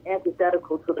that is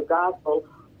antithetical to the gospel,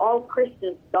 all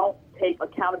Christians don't take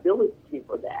accountability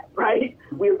for that, right?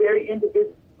 We're very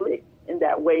individualistic in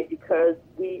that way because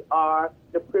we are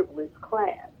the privileged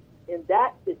class. In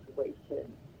that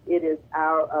situation, it is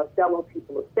our fellow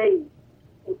people of faith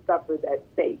who suffer that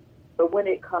fate. But when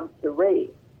it comes to race,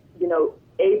 you know,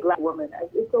 a Black woman,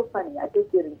 it's so funny, I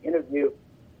just did an interview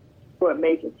for a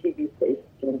major TV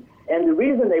station, and the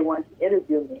reason they wanted to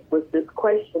interview me was this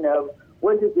question of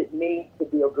what does it mean to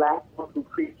be a Black woman who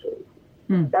preaches?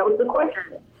 That was the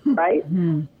question, right?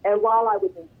 And while I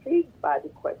was intrigued by the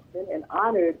question and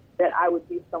honored that I would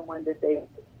be someone that they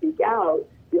would speak out,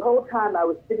 the whole time I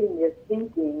was sitting there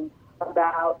thinking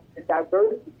about the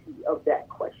diversity of that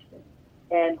question.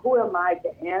 And who am I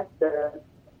to answer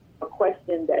a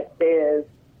question that says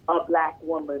a Black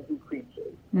woman who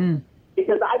preaches?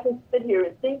 Because I can sit here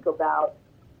and think about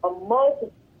a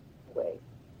multitude of ways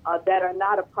that are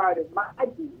not a part of my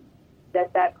being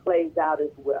that plays out as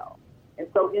well. And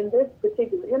so in this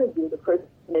particular interview, the person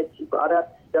that she brought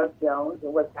up, Doug Jones,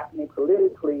 and what's happening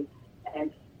politically,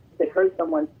 and she heard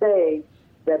someone say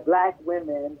that Black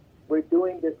women were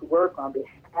doing this work on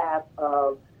behalf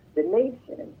of the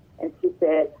nation. And she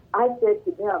said, I said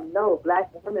to them, no, Black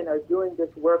women are doing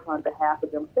this work on behalf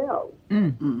of themselves.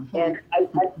 And I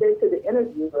said to the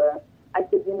interviewer, I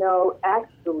said, you know,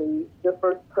 actually, the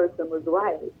first person was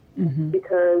right.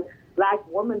 Because Black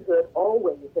womanhood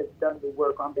always has done the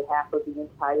work on behalf of the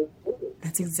entire city.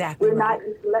 That's exactly right.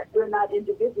 We're not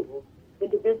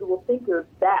individual thinkers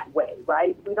that way,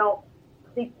 right? We don't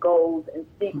seek goals and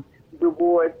seek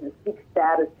rewards and seek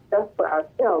status just for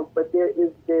ourselves, but there is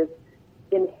this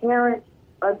inherent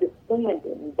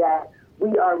understanding that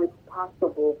we are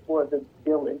responsible for the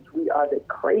village. We are the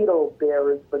cradle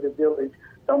bearers for the village.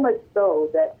 So much so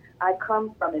that I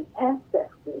come from an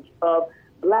ancestry of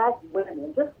Black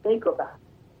women. Just think about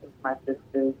it, my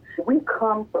sisters. We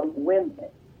come from women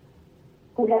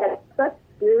who had such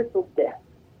spiritual depth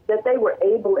that they were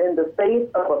able, in the face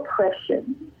of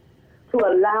oppression, to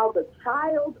allow the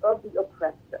child of the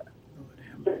oppressor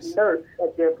to nurse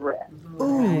at their breast.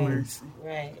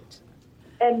 Right.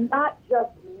 And not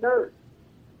just nurse,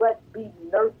 but be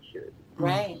nurtured.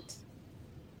 Right.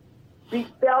 Be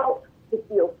felt to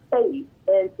feel safe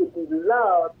and to be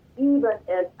loved, even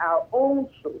as our own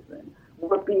children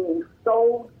were being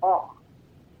sold off.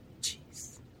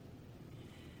 Jeez.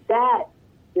 That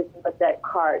is what that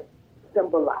card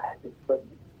symbolizes for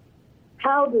me.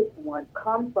 How does one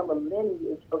come from a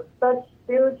lineage of such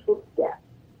spiritual depth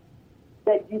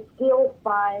that you still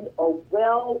find a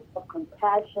well of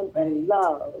compassion and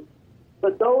love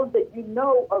for those that you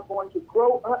know are going to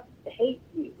grow up to hate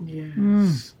you?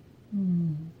 Yes.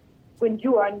 When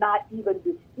you are not even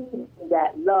receiving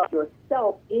that love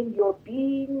yourself in your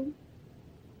being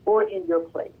or in your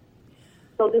place.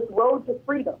 So this road to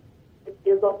freedom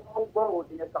is a long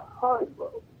road, and it's a hard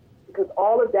road, because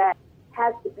all of that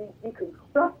has to be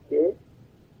deconstructed,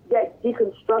 yet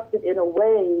deconstructed in a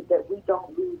way that we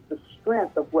don't lose the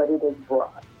strength of what it has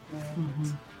brought.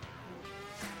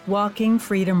 walking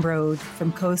Freedom Road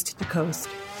from coast to coast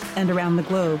and around the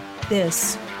globe.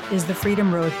 This is the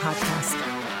Freedom Road Podcast.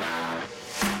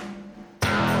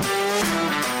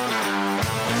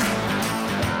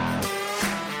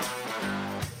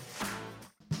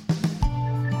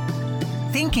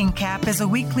 Thinking Cap is a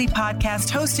weekly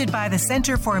podcast hosted by the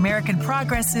Center for American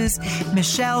Progress's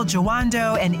Michelle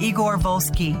Jawando and Igor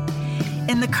Volsky.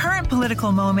 In the current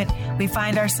political moment we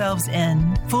find ourselves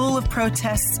in, full of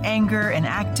protests, anger, and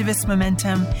activist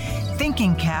momentum,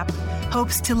 Thinking Cap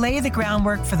hopes to lay the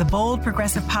groundwork for the bold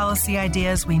progressive policy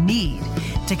ideas we need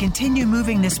to continue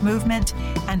moving this movement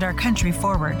and our country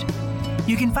forward.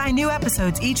 You can find new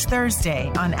episodes each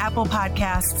Thursday on Apple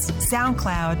Podcasts,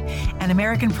 SoundCloud, and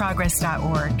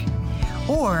AmericanProgress.org,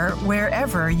 or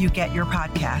wherever you get your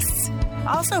podcasts.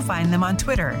 Also find them on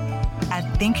Twitter at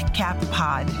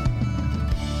ThinkCapPod.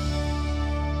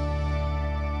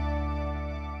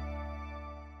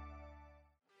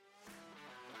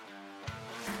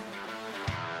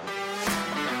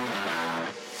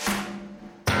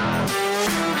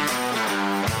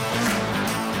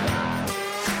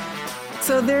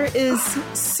 So there is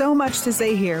so much to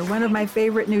say here. One of my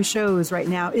favorite new shows right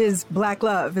now is Black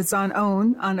Love. It's on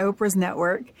OWN, on Oprah's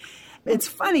network. It's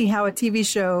funny how a TV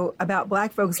show about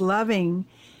Black folks loving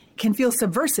can feel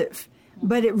subversive,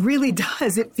 but it really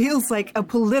does. It feels like a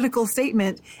political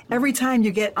statement every time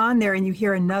you get on there and you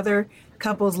hear another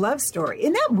couple's love story.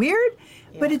 Isn't that weird?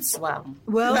 Yeah, but it's well,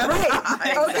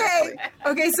 right.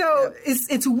 Okay. So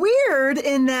it's weird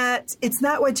in that it's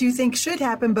not what you think should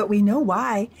happen, but we know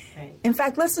why. Right. In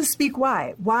fact, let's just speak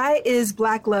why. Why is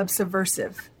Black love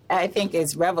subversive? I think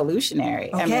it's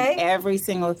revolutionary. Okay. I mean, every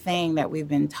single thing that we've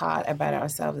been taught about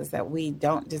ourselves is that we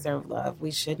don't deserve love.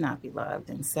 We should not be loved.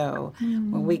 And so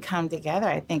when we come together,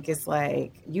 I think it's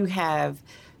like you have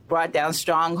brought down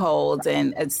strongholds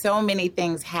and so many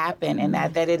things happen in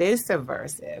that it is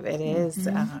subversive. It is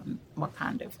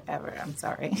Wakanda forever. I'm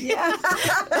sorry. Yeah.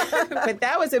 But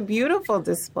that was a beautiful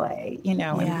display, in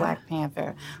Black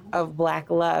Panther of Black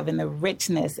love and the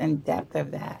richness and depth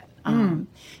of that.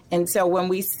 And so when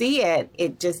we see it,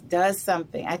 it just does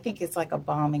something. I think it's like a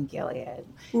balm in Gilead.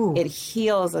 Ooh. It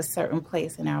heals a certain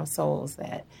place in our souls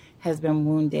that has been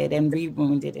wounded and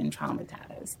re-wounded and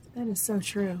traumatized. That is so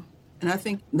true. And I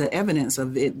think the evidence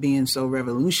of it being so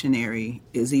revolutionary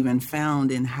is even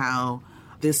found in how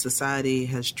this society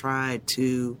has tried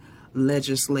to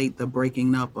legislate the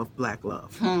breaking up of Black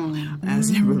love as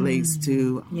it relates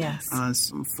to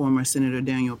former Senator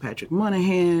Daniel Patrick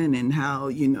Moynihan and how,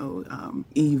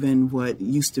 even what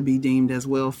used to be deemed as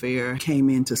welfare came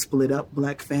in to split up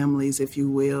Black families, if you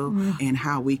will, and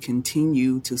how we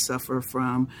continue to suffer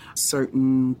from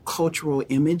certain cultural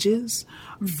images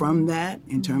from that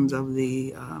in terms of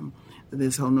the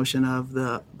this whole notion of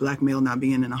the Black male not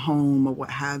being in a home or what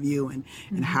have you, and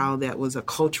how that was a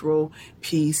cultural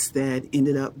piece that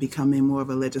ended up becoming more of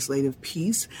a legislative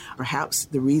piece. Perhaps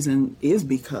the reason is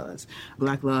because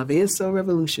Black love is so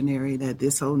revolutionary that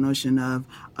this whole notion of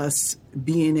us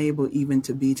being able even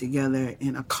to be together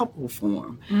in a couple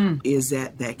form is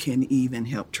that can even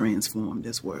help transform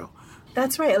this world.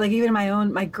 That's right. Like even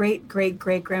my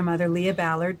great-great-great-grandmother, Leah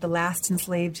Ballard, the last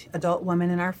enslaved adult woman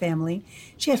in our family,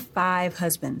 she had 5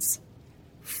 husbands.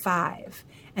 5.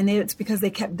 And it's because they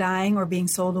kept dying or being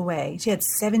sold away. She had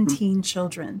 17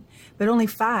 children, but only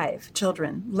 5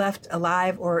 children left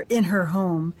alive or in her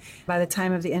home by the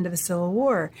time of the end of the Civil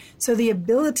War. So the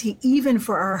ability, even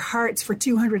for our hearts for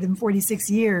 246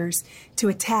 years, to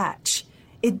attach.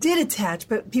 It did attach,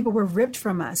 but people were ripped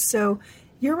from us. So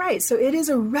you're right. So it is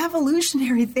a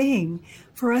revolutionary thing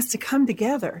for us to come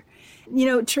together.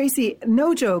 Tracy,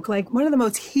 no joke, like one of the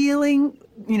most healing,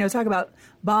 talk about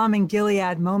balm in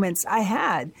Gilead moments I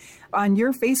had on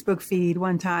your Facebook feed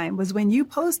one time was when you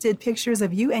posted pictures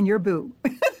of you and your boo.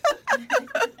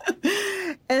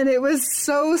 And it was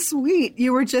so sweet.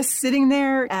 You were just sitting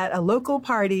there at a local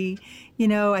party.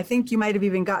 I think you might have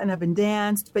even gotten up and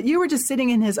danced, but you were just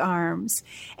sitting in his arms.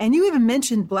 And you even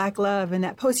mentioned Black love in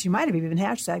that post. You might have even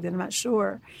hashtagged it, I'm not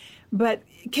sure. But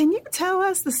can you tell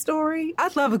us the story?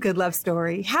 I'd love a good love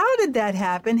story. How did that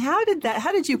happen? How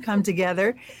did you come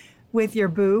together with your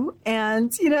boo?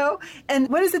 And, and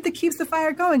what is it that keeps the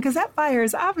fire going? Because that fire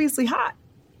is obviously hot.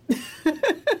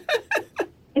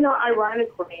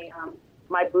 Ironically,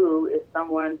 my boo is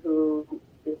someone who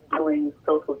is doing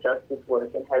social justice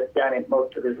work and has done it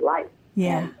most of his life.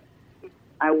 Yeah. And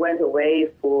I went away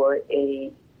for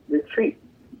a retreat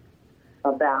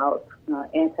about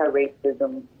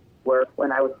anti-racism work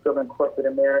when I was still in corporate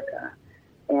America.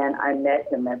 And I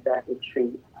met him at that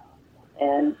retreat.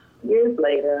 And years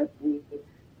later, we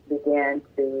began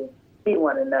to see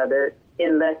one another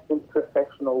in less than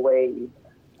professional ways.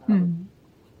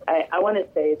 I want to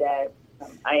say that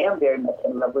I am very much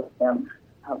in love with him,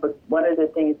 but one of the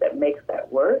things that makes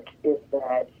that work is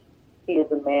that he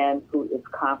is a man who is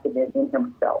confident in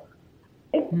himself.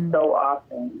 And so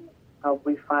often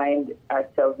we find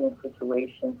ourselves in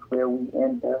situations where we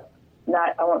end up,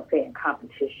 not, I won't say in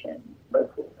competition,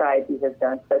 but society has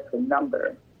done such a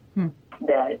number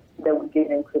that we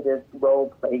get into this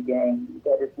role play game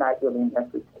that is not really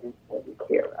necessary what we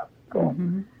care about. So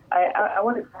I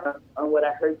want to comment on what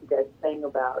I heard you guys saying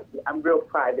about, I'm real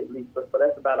private, Lisa, so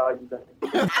that's about all you guys.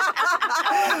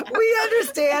 We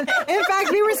understand. In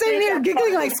fact, we were sitting here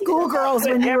giggling like schoolgirls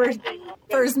when you were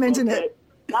first mentioned it.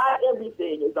 Not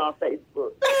everything is on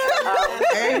Facebook.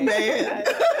 Amen.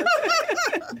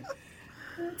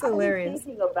 It's hilarious. I'm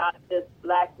thinking about this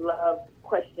Black love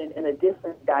question in a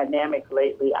different dynamic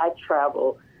lately. I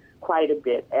travel quite a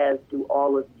bit, as do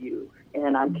all of you,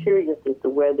 and I'm curious as to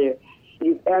whether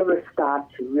you've ever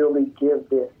stopped to really give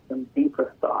this some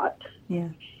deeper thought. Yeah.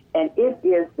 And it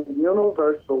is the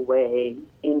universal way,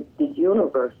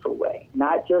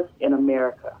 not just in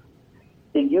America,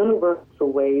 the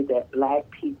universal way that Black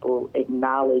people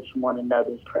acknowledge one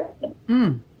another's presence.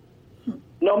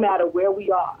 No matter where we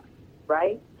are,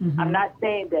 right? I'm not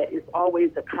saying that it's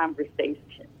always a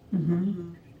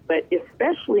conversation, but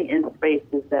especially in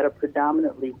spaces that are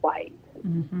predominantly white,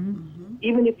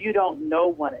 even if you don't know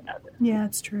one another. Yeah,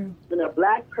 it's true. When a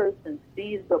Black person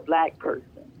sees a Black person,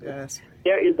 Yes.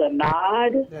 there is a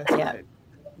nod, That's right.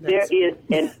 there is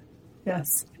an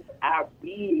Yes. our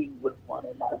being with one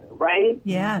another, right?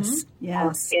 Yes.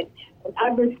 Yes. And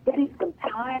I've been spending some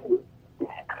time with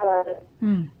that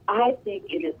because I think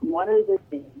it is one of the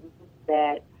things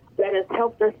that has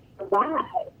helped us survive,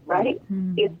 right?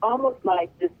 It's almost like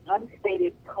this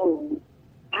unstated code,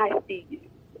 I see you.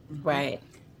 Right.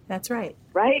 That's right.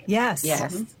 Right? Yes.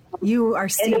 Yes. You are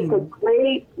And it's a seen.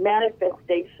 great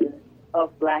manifestation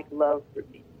of Black love for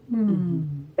me.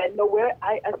 That nowhere,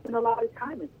 I spend a lot of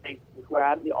time in spaces where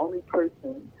I'm the only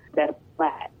person that's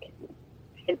Black.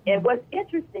 And what's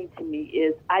interesting to me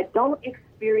is I don't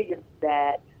experience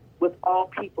that with all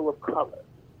people of color.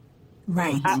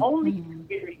 Right. I only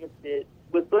experience it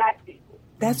with Black people.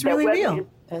 That's That really whether real. it's-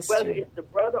 That's whether true. it's the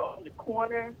brother on the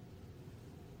corner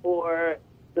or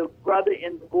the brother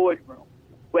in the boardroom,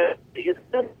 whether it's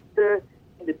sister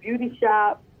in the beauty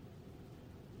shop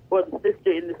or the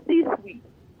sister in the C-suite.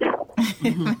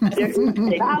 There is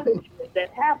acknowledgement that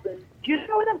happens. You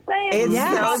know what I'm saying? It's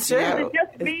Yes. so Does true. it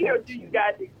just me, or do you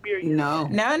guys experience No.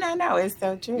 No. It's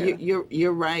so true.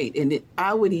 You're right, and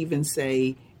I would even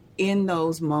say in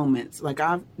those moments, like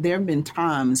there have been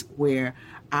times where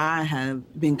I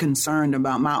have been concerned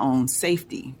about my own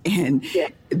safety, and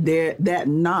that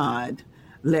nod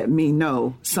let me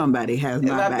know somebody has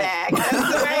my back. That's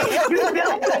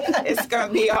right. It's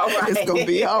gonna be all right. It's gonna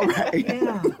be all right.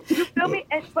 Yeah. You feel me?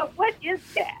 But what is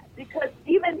that? Because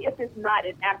even if it's not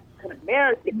an African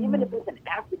American, even if it's an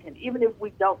African, even if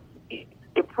we don't speak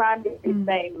the primary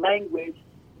same language,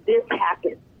 this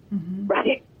happens,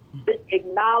 right? The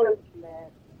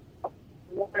acknowledgement of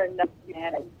one another's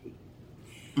humanity.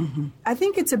 I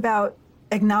think it's about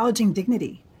acknowledging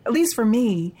dignity. At least for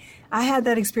me, I had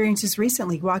that experience just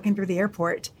recently walking through the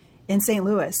airport in St.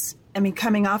 Louis. I mean,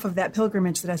 coming off of that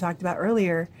pilgrimage that I talked about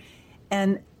earlier.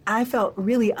 And I felt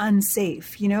really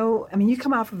unsafe. You know, I mean, you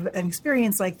come off of an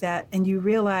experience like that and you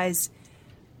realize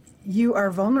you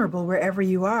are vulnerable wherever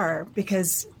you are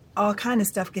because all kind of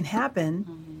stuff can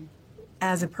happen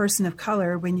as a person of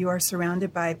color when you are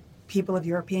surrounded by people of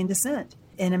European descent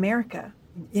in America.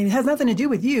 It has nothing to do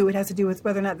with you. It has to do with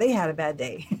whether or not they had a bad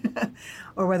day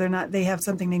or whether or not they have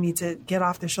something they need to get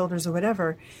off their shoulders or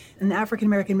whatever. An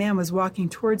African-American man was walking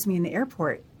towards me in the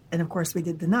airport. And of course we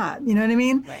did the nod. You know what I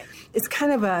mean? Right. It's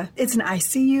kind of it's an I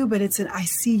see you, but it's an I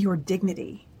see your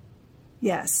dignity.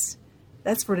 Yes.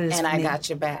 That's what it is And for I me. got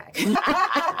your back.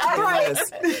 Right.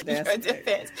 Your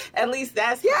defense. At least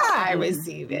that's how I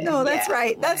receive it. No, that's Yeah.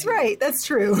 right. That's right. That's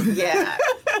true. Yeah.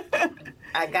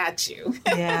 I got you.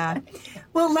 Yeah.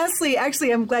 Well, Leslie,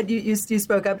 actually, I'm glad you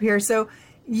spoke up here. So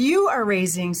you are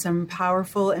raising some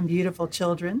powerful and beautiful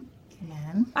children.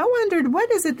 I wondered, what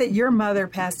is it that your mother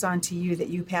passed on to you that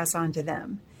you pass on to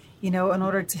them, you know, in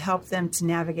order to help them to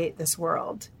navigate this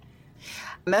world?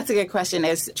 That's a good question.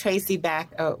 As Tracy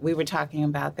we were talking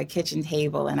about the kitchen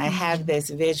table, and I have this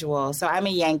visual. So I'm a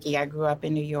Yankee. I grew up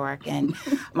in New York, and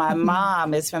my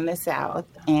mom is from the South,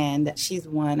 and she's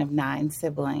one of 9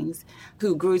 siblings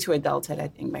who grew to adulthood. I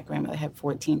think my grandmother had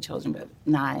 14 children, but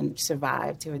 9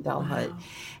 survived to adulthood. Wow.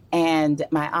 And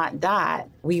my Aunt Dot,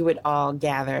 we would all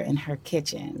gather in her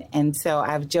kitchen. And so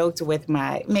I've joked with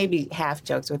maybe half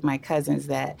joked with my cousins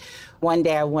that one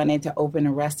day I wanted to open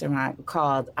a restaurant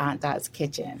called Aunt Dot's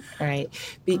Kitchen, right?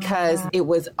 Because it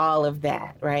was all of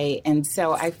that, right? And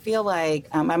so I feel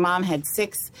like my mom had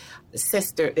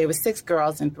there was 6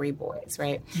 girls and 3 boys,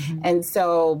 right? Mm-hmm. And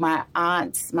so my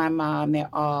aunts, my mom, they're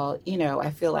all,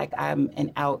 I feel like I'm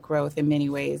an outgrowth in many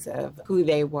ways of who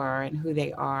they were and who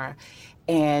they are.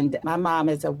 And my mom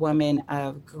is a woman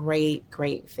of great,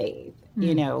 great faith,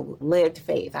 lived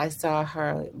faith. I saw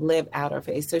her live out her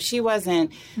faith. So she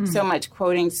wasn't so much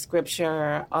quoting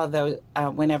scripture, although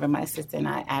whenever my sister and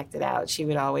I acted out, she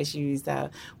would always use,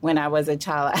 when I was a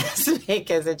child, I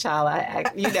spake as a child, I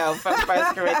act, from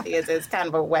 1 Corinthians, it's kind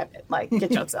of a weapon, like,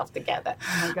 get yourself together.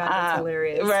 Oh my God, that's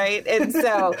hilarious. Right? And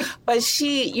so, but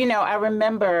she, I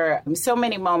remember so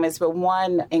many moments, but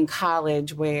one in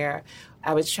college where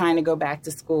I was trying to go back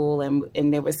to school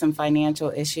and there was some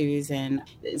financial issues and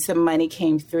some money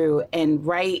came through. And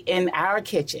right in our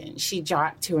kitchen, she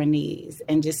dropped to her knees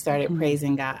and just started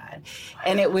praising God.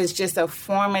 And it was just a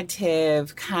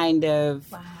formative kind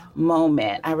of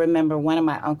moment. I remember one of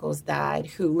my uncles died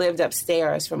who lived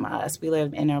upstairs from us. We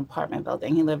lived in an apartment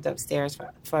building. He lived upstairs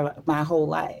for my whole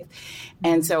life.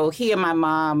 And so he and my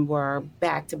mom were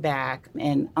back to back,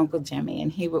 and Uncle Jimmy,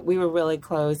 and we were really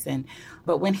close.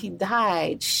 But when he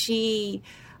died, she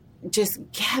just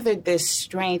gathered this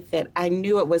strength that I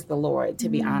knew it was the Lord, to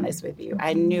be honest with you.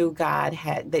 I knew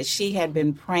that she had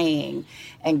been praying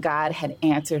and God had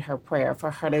answered her prayer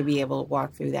for her to be able to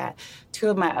walk through that. 2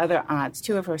 of my other aunts,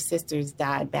 2 of her sisters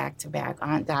died back to back.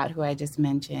 Aunt Dot, who I just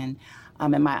mentioned,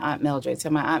 and my Aunt Mildred.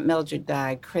 So my Aunt Mildred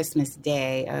died Christmas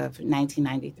Day of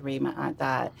 1993. My Aunt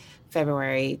Dot,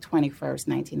 February 21st,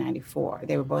 1994.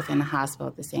 They were both in the hospital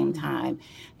at the same time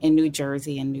in New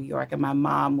Jersey and New York. And my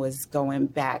mom was going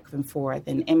back and forth.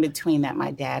 And in between that,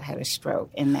 my dad had a stroke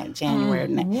in that January.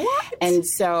 What? And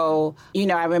so,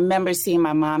 I remember seeing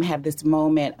my mom have this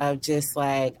moment of just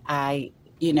like,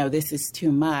 this is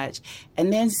too much.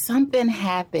 And then something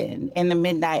happened in the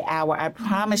midnight hour. I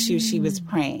promise you she was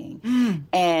praying.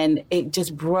 And it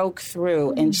just broke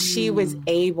through. And she was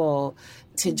able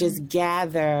to just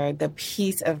gather the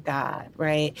peace of God,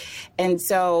 right? And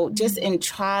so just in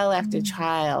trial after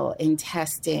trial, in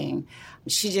testing,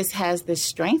 she just has this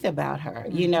strength about her.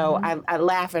 I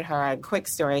laugh at her. A quick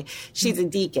story. She's a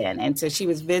deacon. And so she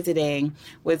was visiting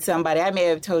with somebody. I may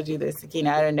have told you this, I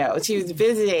don't know. She was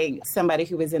visiting somebody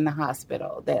who was in the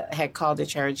hospital that had called the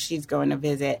church. She's going to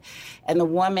visit. And the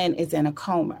woman is in a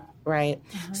coma. Right.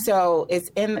 So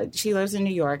she lives in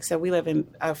New York. So we live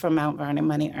from Mount Vernon,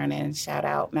 Money Earning. Shout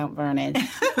out Mount Vernon.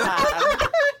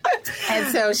 And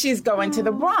so she's going to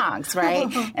the Bronx, right?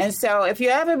 And so if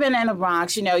you've ever been in the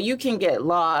Bronx, you can get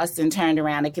lost and turned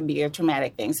around. It can be a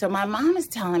traumatic thing. So my mom is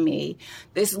telling me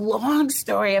this long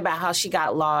story about how she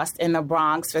got lost in the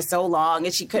Bronx for so long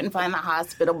and she couldn't find the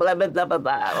hospital, blah, blah, blah, blah,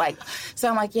 blah. So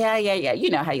I'm like, yeah. You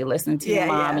know how you listen to your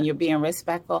mom and you're being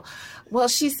respectful. Well,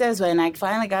 she says, when I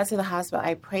finally got to the hospital,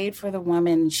 I prayed for the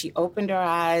woman and she opened her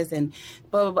eyes and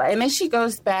blah, blah, blah. And then she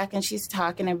goes back and she's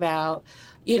talking about,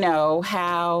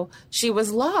 how she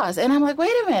was lost. And I'm like,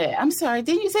 wait a minute. I'm sorry.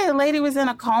 Didn't you say the lady was in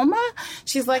a coma?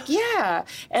 She's like, yeah.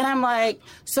 And I'm like,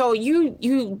 so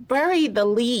you buried the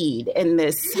lead in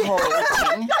this whole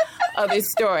thing of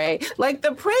this story. Like,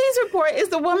 the praise report is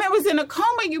the woman was in a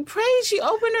coma. You prayed. She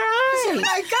opened her eyes. Oh,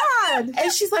 my God.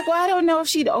 And she's like, well, I don't know if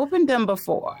she'd opened them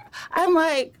before. I'm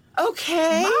like,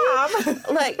 okay. Mom.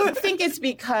 I think it's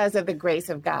because of the grace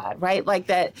of God, right? Like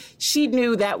that she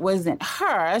knew that wasn't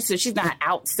her, so she's not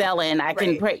out selling,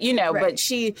 can pray, but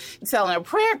she's selling a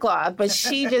prayer cloth, but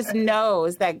she just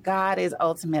knows that God is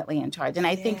ultimately in charge. And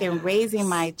I think in raising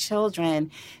my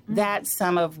children, that's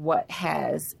some of what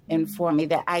has informed me,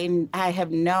 that I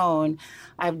have known,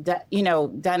 I've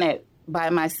done it by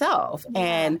myself.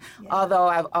 And although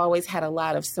I've always had a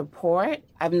lot of support,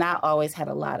 I've not always had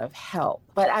a lot of help.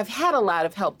 But I've had a lot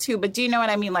of help too. But do you know what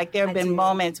I mean? Like, there have been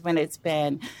moments when there's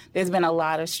been a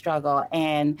lot of struggle.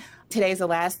 And today's the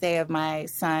last day of my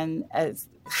son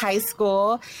high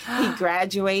school. He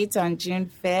graduates on June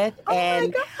 5th.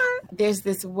 And there's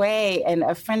this way, and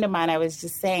a friend of mine, I was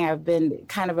just saying, I've been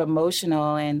kind of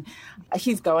emotional, and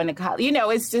he's going to college.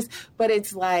 It's just, but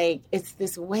it's like, it's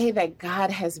this way that God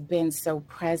has been so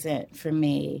present for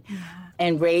me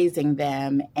and raising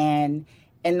them. And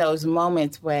in those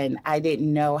moments when I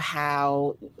didn't know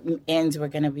how ends were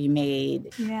going to be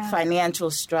made,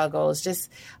 financial struggles, just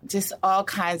all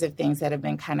kinds of things that have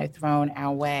been kind of thrown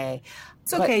our way.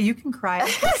 It's okay. You can cry. I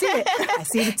can see it. I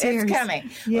see the tears. It's coming.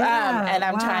 Yeah. And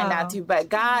I'm trying not to. But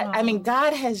God, I mean,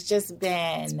 God has just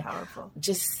been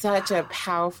just such a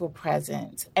powerful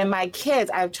presence. And my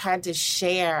kids, I've tried to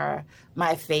share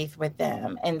my faith with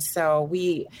them. And so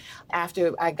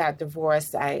after I got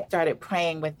divorced, I started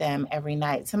praying with them every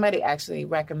night. Somebody actually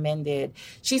recommended,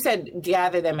 she said,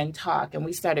 gather them and talk. And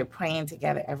we started praying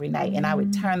together every night. And I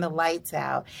would turn the lights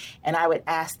out and I would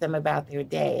ask them about their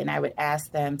day. And I would ask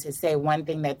them to say one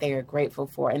thing that they are grateful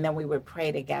for. And then we would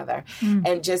pray together.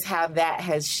 And just how that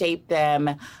has shaped them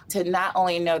to not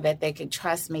only know that they could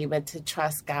trust me, but to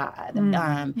trust God.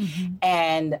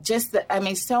 And just,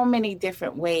 so many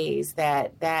different ways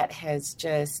that has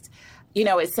just,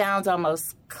 it sounds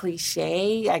almost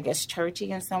cliche, I guess churchy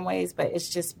in some ways, but it's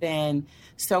just been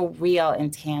so real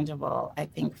and tangible, I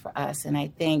think, for us. And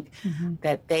I think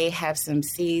that they have some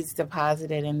seeds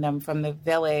deposited in them from the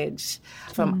village,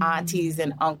 from aunties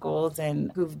and uncles,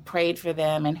 and who've prayed for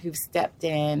them and who've stepped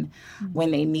in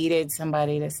when they needed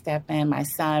somebody to step in. My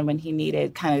son, when he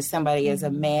needed kind of somebody as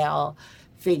a male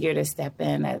figure to step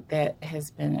in, that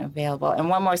has been available. And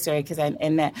one more story, because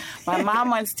my mom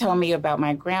once told me about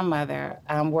my grandmother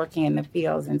working in the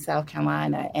fields in South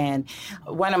Carolina, and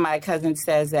one of my cousins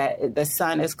says that the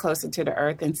sun is closer to the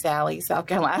earth in Sally, South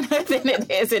Carolina, than it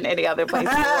is in any other place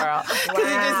in the world, because it just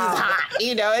is hot.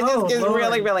 It just gets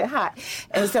really, really hot.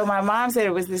 And so my mom said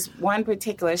it was this one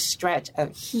particular stretch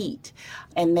of heat,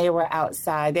 and they were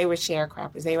outside. They were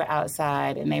sharecroppers. They were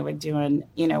outside, and they were doing,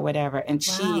 whatever. And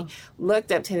she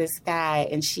looked up to the sky,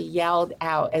 and she yelled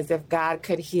out as if God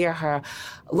could hear her,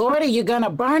 "Lord, are you going to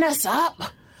burn us up?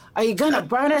 Are you going to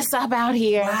burn us up out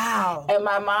here?" Wow. And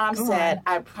my mom said,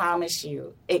 "I promise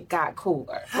you, it got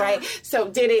cooler," right? So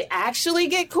did it actually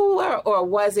get cooler, or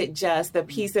was it just the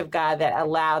peace of God that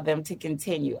allowed them to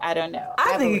continue? I don't know.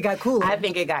 I think it got cooler. I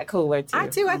think it got cooler, too. I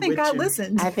do. I think God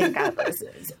listens. I think God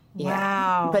listens. Yeah.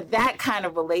 Wow. But that kind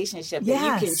of relationship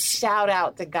that you can shout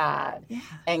out to God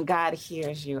and God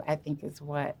hears you, I think is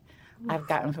what I've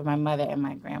gotten from my mother and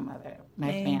my grandmother,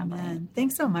 my family.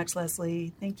 Thanks so much,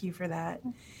 Leslie. Thank you for that.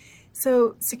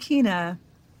 So, Sakina,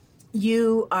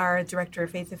 you are Director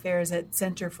of Faith Affairs at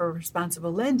Center for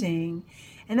Responsible Lending,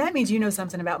 and that means you know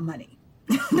something about money.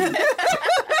 And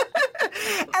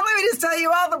let me just tell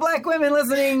you, all the Black women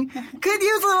listening could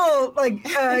use a little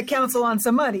counsel on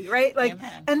some money, right?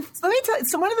 And let me tell you,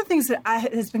 so one of the things that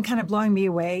has been kind of blowing me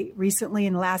away recently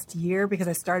in the last year, because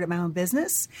I started my own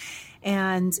business,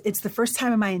 and it's the first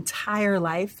time in my entire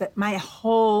life, that my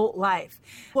whole life,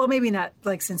 well, maybe not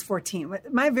since 14.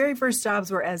 My very first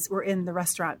jobs were in the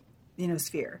restaurant,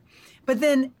 sphere. But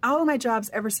then all of my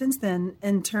jobs ever since then,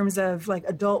 in terms of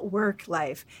adult work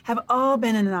life, have all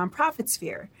been in the nonprofit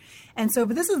sphere. And so,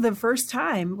 but this is the first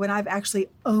time when I've actually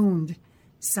owned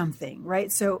something,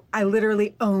 right? So I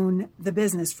literally own the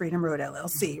business Freedom Road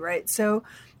LLC, right? So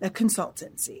a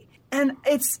consultancy. And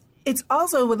it's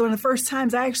also one of the first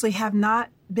times I actually have not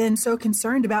been so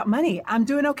concerned about money. I'm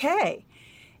doing okay.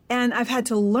 And I've had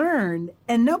to learn,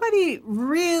 and nobody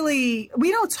really,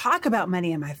 we don't talk about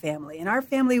money in my family. In our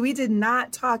family, we did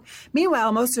not talk.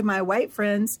 Meanwhile, most of my white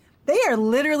friends, they are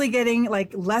literally getting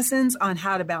lessons on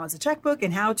how to balance a checkbook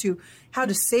and how to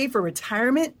save for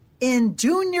retirement in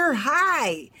junior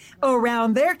high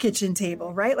around their kitchen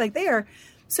table, right? They are.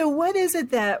 So what is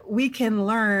it that we can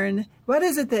learn? What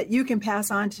is it that you can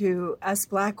pass on to us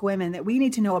Black women that we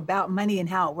need to know about money and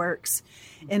how it works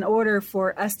in order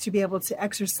for us to be able to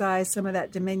exercise some of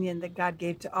that dominion that God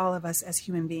gave to all of us as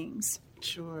human beings?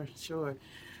 Sure.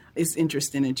 It's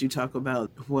interesting that you talk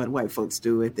about what white folks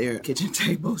do at their kitchen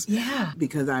tables. Yeah.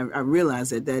 Because I realize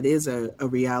that is a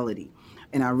reality.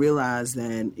 And I realize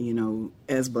that,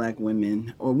 as Black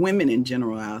women, or women in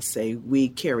general, I'll say, we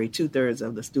carry 2/3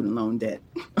 of the student loan debt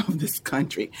of this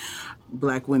country.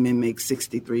 Black women make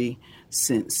 63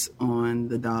 cents on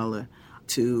the dollar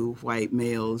to white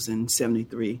males and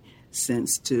 73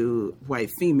 cents to white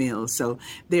females. So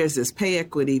there's this pay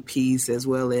equity piece, as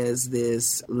well as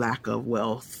this lack of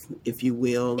wealth, if you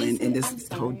will, and this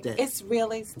whole debt. It's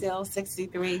really still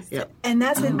 63. Yep. And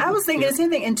that's it. I was thinking the same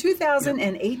thing in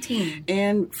 2018.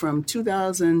 And from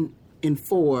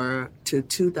 2004 to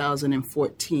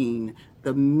 2014,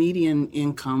 the median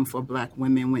income for Black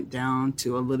women went down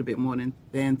to a little bit more than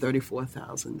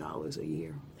 $34,000 a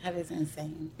year. That is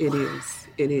insane. It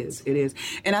is.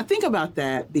 And I think about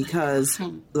that because,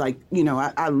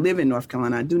 I live in North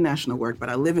Carolina. I do national work, but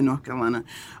I live in North Carolina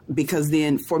because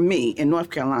then for me, in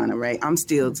North Carolina, right, I'm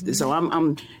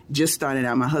just started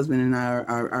out. My husband and I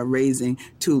are raising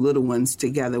 2 little ones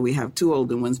together. We have 2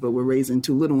 older ones, but we're raising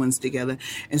 2 little ones together.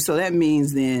 And so that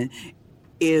means then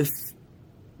if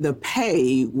the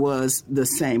pay was the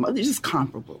same, or just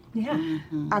comparable. Yeah.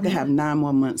 I could have 9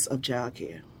 more months of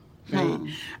childcare, right?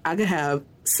 I could have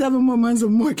 7 more months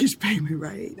of mortgage payment,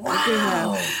 right?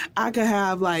 Wow. I could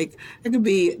have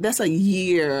that's a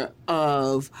year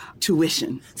of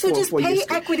tuition. So just for pay your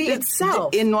school. equity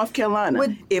itself. In North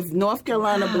Carolina, if North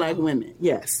Carolina Black women,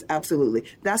 yes, absolutely.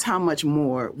 That's how much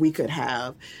more we could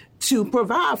have to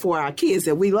provide for our kids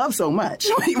that we love so much,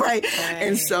 right?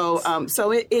 And so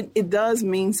it does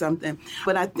mean something.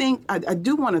 But I think I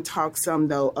do want to talk some,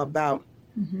 though, about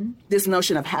this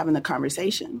notion of having a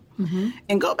conversation.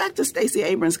 And go back to Stacey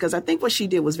Abrams, because I think what she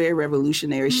did was very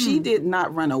revolutionary. She did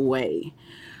not run away.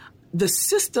 The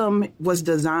system was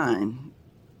designed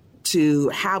to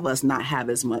have us not have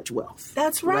as much wealth.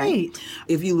 That's right.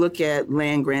 If you look at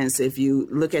land grants, if you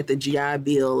look at the GI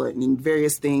Bill and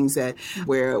various things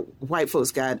where white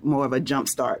folks got more of a jump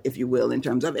start, if you will, in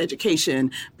terms of education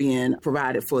being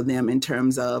provided for them, in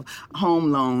terms of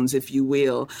home loans, if you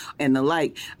will, and the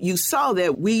like, you saw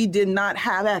that we did not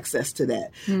have access to that.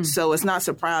 So it's not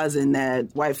surprising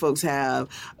that white folks have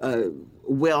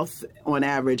wealth on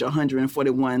average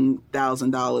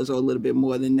 $141,000 or a little bit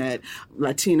more than that.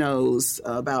 Latinos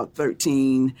about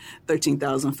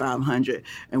 $13,500,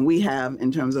 and we have,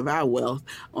 in terms of our wealth,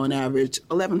 on average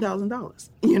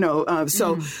 $11,000.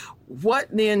 So what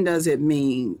then does it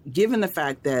mean, given the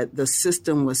fact that the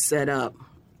system was set up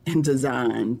and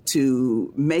designed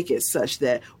to make it such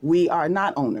that we are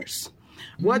not owners?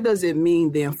 What does it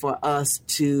mean then for us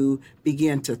to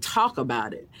begin to talk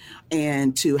about it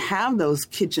and to have those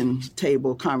kitchen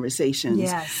table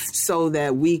conversations so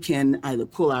that we can either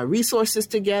pull our resources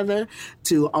together,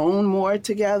 to own more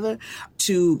together,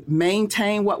 to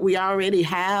maintain what we already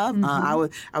have? I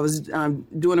was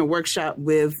doing a workshop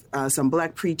with some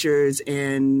Black preachers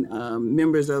and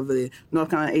members of the North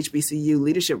Carolina HBCU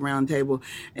Leadership Roundtable,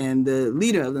 and the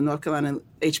leader of the North Carolina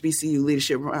HBCU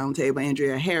Leadership Roundtable,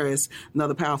 Andrea Harris,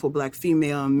 another powerful Black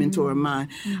female mentor of mine,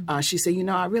 she said,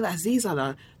 I realize these are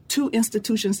the two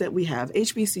institutions that we have,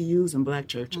 HBCUs and Black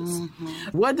churches.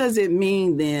 What does it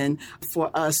mean then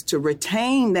for us to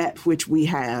retain that which we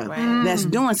have that's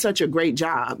doing such a great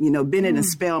job? Bennett and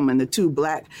Spelman, the two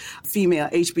Black female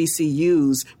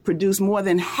HBCUs, produce more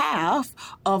than half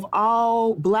of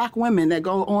all Black women that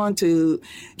go on to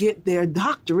get their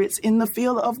doctorates in the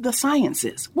field of the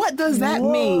sciences. What does that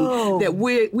mean, that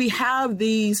we have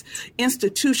these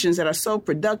institutions that are so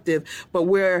productive, but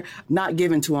we're not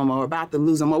giving to them or about to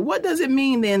lose them? Or what does it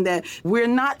mean then that we're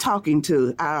not talking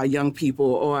to our young people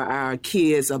or our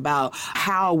kids about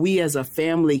how we as a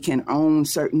family can own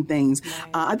certain things?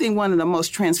 I think one of the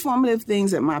most transformative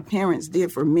things that my parents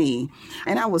did for me,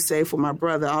 and I would say for my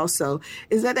brother also,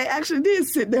 is that they actually did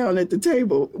sit down at the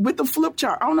table with the flip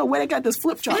chart. I don't know where they got this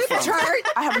flip chart from.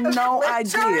 I have no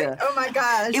idea. Chart? Oh my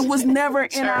gosh. It was never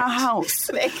in our house.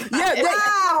 Maybe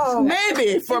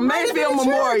for Mayfield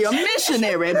Memorial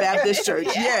Missionary Baptist Church.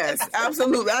 Yes,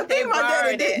 absolutely. I think my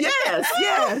daddy did.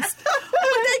 Yes. But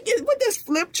they get with this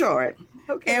flip chart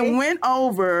and went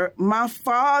over my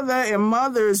father and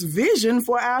mother's vision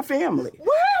for our family.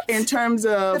 What? In terms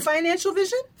of the financial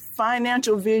vision?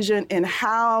 Financial vision, and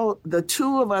how the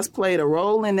two of us played a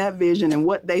role in that vision and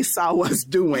what they saw us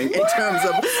doing in terms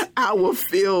of our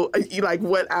field, like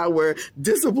what our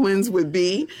disciplines would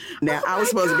be. Now, I was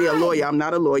supposed to be a lawyer. I'm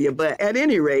not a lawyer, but at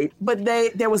any rate,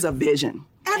 there was a vision.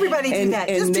 Everybody do that.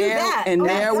 Just do that. And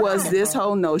there was this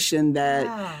whole notion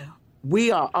that we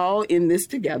are all in this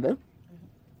together.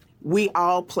 We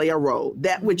all play a role.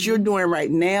 That what you're doing right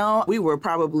now, we were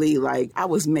probably I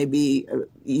was maybe,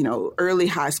 early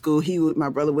high school. My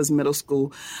brother was middle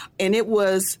school. And it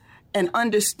was an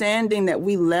understanding that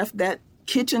we left that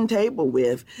kitchen table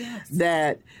with,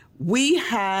 that we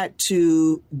had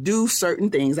to do certain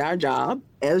things, our job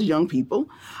as young people,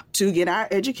 to get our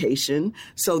education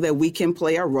so that we can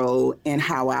play a role in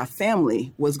how our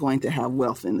family was going to have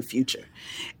wealth in the future.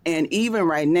 And even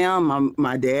right now,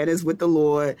 my dad is with the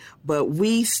Lord, but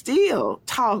we still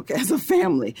talk as a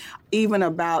family, even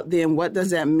about then what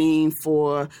does that mean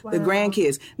for the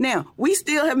grandkids. Now, we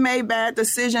still have made bad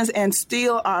decisions and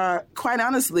still are, quite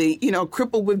honestly,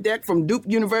 crippled with debt from Duke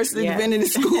University Divinity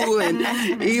School and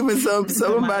even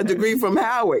some of my degree from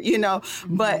Howard,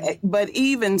 But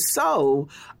even so,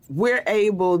 we're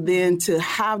able then to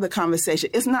have the conversation.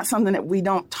 It's not something that we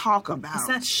don't talk about. It's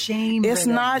not shame. It's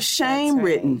not shame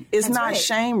written. It's not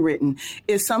shame written.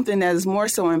 It's something that is more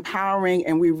so empowering,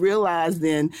 and we realize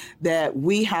then that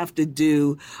we have to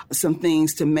do some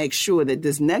things to make sure that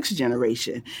this next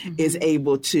generation is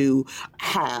able to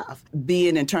have, be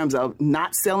it in terms of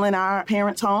not selling our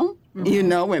parents' home, you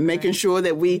know, and making sure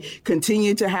that we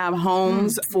continue to have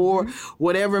homes for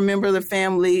whatever member of the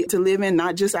family to live in,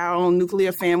 not just our own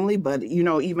nuclear family, but, you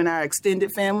know, even our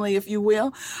extended family, if you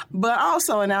will. But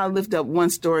also, and I'll lift up one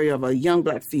story of a young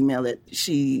Black female that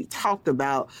she talked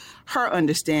about her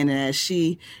understanding as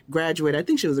she graduated. I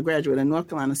think she was a graduate of North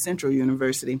Carolina Central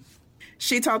University.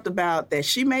 She talked about that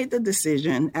she made the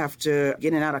decision after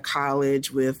getting out of college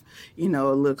with, you know,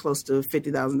 a little close to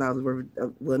 $50,000 worth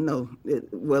of, a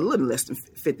little less than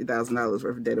 $50,000 worth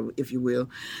of debt, if you will,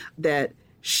 that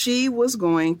she was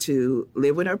going to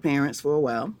live with her parents for a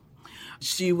while.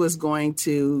 She was going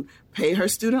to pay her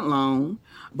student loan,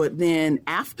 but then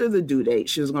after the due date,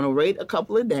 she was going to wait a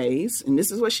couple of days, and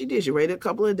this is what she did. She waited a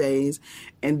couple of days,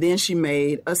 and then she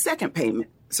made a second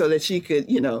payment so that she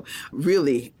could, you know,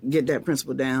 really get that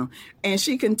principal down. And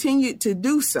she continued to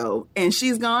do so. And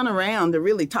she's gone around to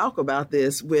really talk about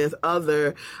this with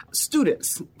other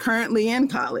students currently in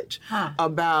college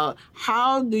about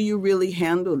how do you really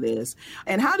handle this?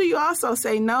 And how do you also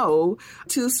say no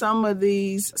to some of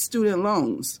these student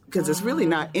loans? Because it's really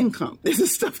not income. This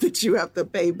is stuff that you have to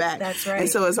pay back. That's right. And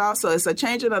so it's a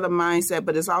changing of the mindset,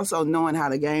 but it's also knowing how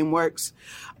the game works,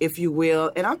 if you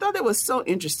will. And I thought it was so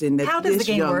interesting that How does the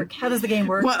game work? How does the game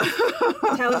work? Well,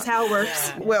 Tell us how it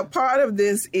works. Well, part of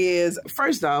this is,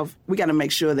 first off, we got to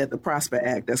make sure that the Prosper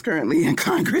Act that's currently in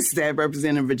Congress that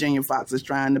Representative Virginia Foxx is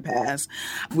trying to pass,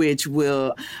 which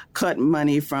will cut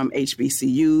money from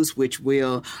HBCUs, which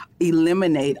will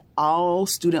eliminate all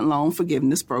student loan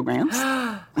forgiveness programs.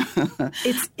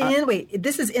 It's in,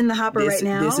 this is in the hopper right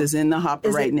now? This is in the hopper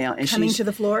right now. And coming to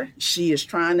the floor? She is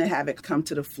trying to have it come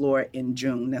to the floor in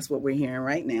June. That's what we're hearing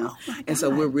right now. Oh, and so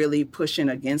we're really pushing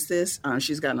against this.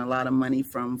 She's gotten a lot of money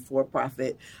from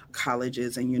for-profit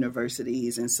colleges and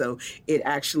universities. And so it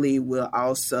actually will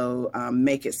also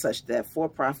make it such that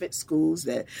for-profit schools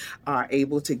that are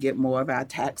able to get more of our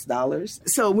tax dollars.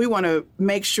 So we want to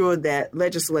make sure that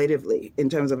legislatively, in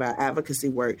terms of our advocacy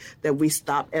work, that we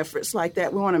stop efforts like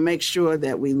that. We want to make sure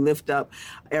that we lift up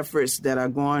efforts that are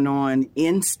going on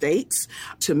in states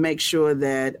to make sure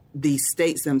that the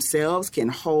states themselves can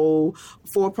hold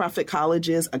for-profit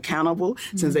colleges accountable,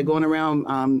 since they're going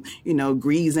around,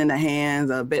 greasing the hands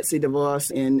of Betsy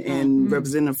DeVos and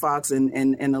Representative Foxx and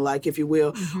the like, if you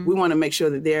will. We want to make sure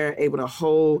that they're able to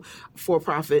hold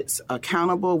for-profits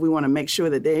accountable. We want to make sure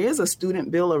that there is a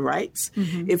student bill of rights,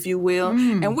 if you will.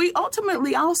 And we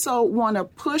ultimately also want to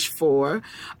push for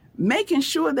making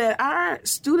sure that our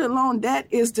student loan debt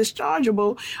is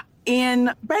dischargeable in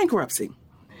bankruptcy.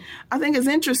 I think it's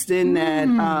interesting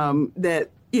that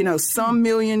some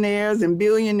millionaires and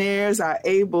billionaires are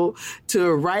able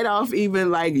to write off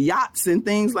even like yachts and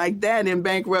things like that in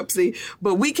bankruptcy,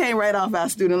 but we can't write off our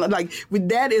student loan.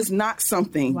 That is not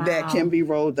something that can be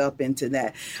rolled up into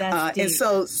that. And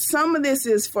so some of this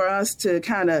is for us to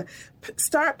kind of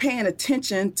start paying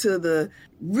attention to the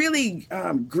really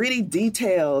gritty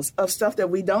details of stuff that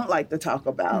we don't like to talk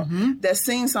about, that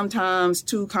seems sometimes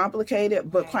too complicated,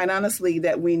 but quite honestly,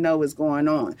 that we know is going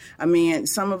on. I mean,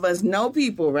 some of us know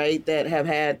people, right, that have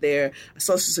had their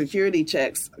Social Security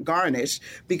checks garnished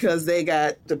because they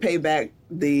got to pay back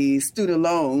the student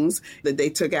loans that they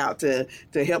took out to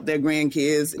help their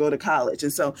grandkids go to college.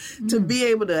 And so to be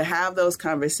able to have those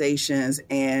conversations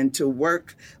and to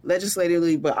work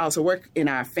legislatively, but also work in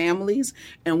our families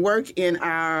and work in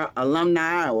our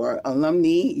alumni or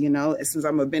alumni, since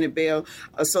I'm a Bennett Bell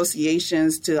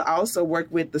associations, to also work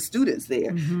with the students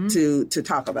there to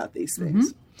talk about these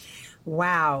things.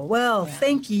 Wow. Well,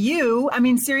 thank you. I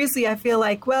mean, seriously, I feel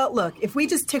like, look, if we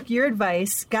just took your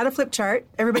advice, got a flip chart,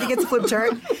 everybody gets a flip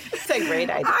chart. It's a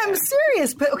great idea. I'm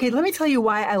serious. But okay, let me tell you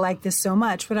why I like this so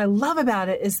much. What I love about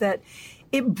it is that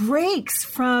it breaks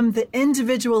from the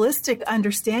individualistic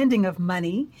understanding of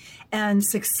money and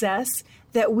success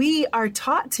that we are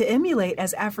taught to emulate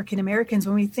as African Americans.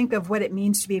 When we think of what it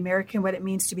means to be American, what it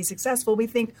means to be successful, we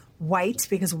think white,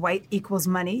 because white equals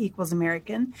money, equals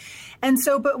American. And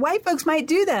so, but white folks might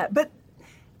do that. But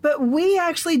we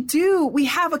actually do. We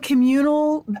have a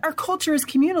communal, our culture is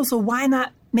communal, so why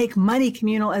not make money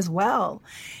communal as well?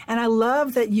 And I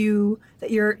love that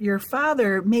your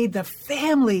father made the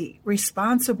family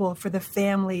responsible for the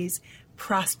family's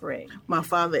prospering. My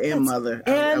father and mother.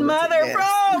 And mother,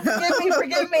 bro,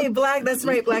 Forgive me. Black, that's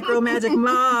right. Black Girl Magic.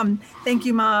 Mom. Thank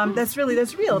you, Mom. That's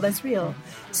real.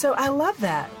 So I love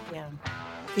that. Yeah.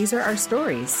 These are our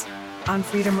stories on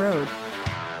Freedom Road.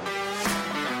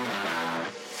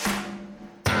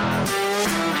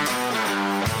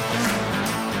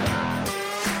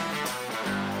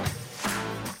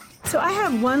 So I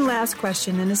have one last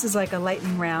question, and this is like a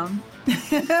lightning round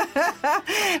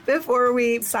before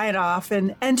we sign off.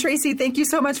 And Tracy, thank you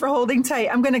so much for holding tight.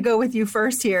 I'm going to go with you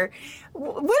first here.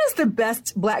 What is the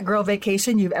best Black girl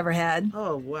vacation you've ever had?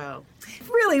 Oh, wow.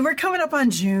 Really, we're coming up on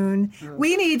June.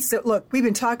 We need to, look, we've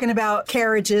been talking about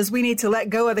carriages. We need to let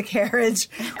go of the carriage.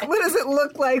 What does it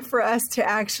look like for us to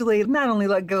actually not only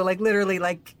let go, like literally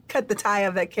like cut the tie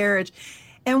of that carriage?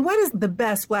 And what is the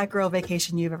best Black girl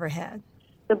vacation you've ever had?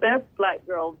 The best Black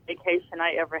girl vacation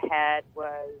I ever had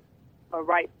was a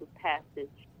rites of passage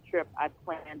trip I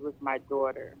planned with my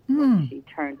daughter when she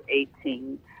turned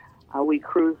 18. We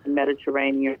cruised the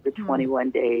Mediterranean for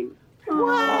 21 days.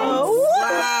 Wow.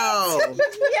 Wow.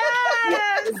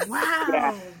 Yes. Wow.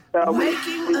 Yeah. So we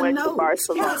went to note.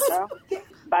 Barcelona. Yes.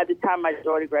 By the time my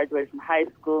daughter graduated from high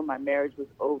school, my marriage was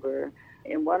over.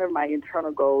 And one of my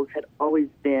internal goals had always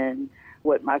been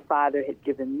what my father had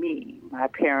given me. My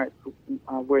parents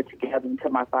were together until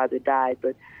my father died,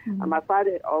 but my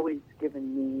father had always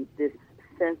given me this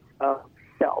sense of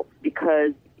self,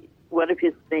 because one of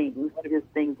his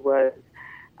things was,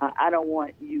 I don't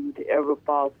want you to ever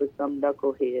fall for some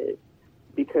knucklehead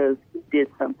because he did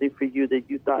something for you that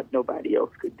you thought nobody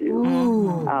else could do.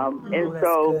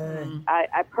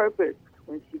 I purposed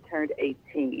when she turned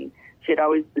 18. She had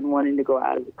always been wanting to go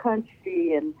out of the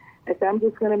country, and I said, I'm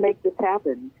just going to make this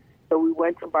happen. So we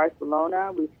went to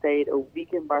Barcelona. We stayed a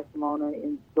week in Barcelona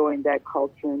enjoying that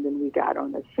culture, and then we got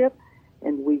on a ship,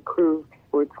 and we cruised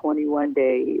for 21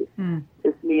 days,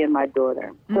 just me and my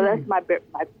daughter. So that's my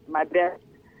best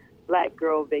Black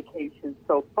girl vacation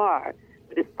so far.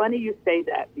 But it's funny you say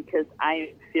that, because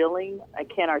I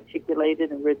can't articulate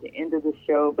it, and we're at the end of the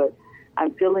show, but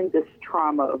I'm feeling this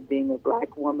trauma of being a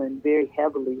Black woman very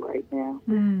heavily right now.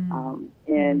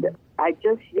 And I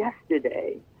just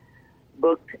yesterday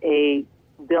booked a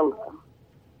villa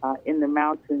in the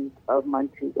mountains of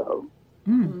Montego.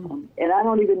 And I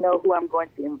don't even know who I'm going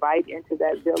to invite into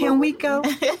that villa. Can we go?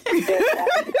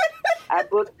 I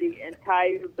booked the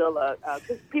entire villa.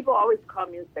 Because people always call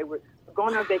me and say, we're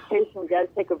going on vacation, we got to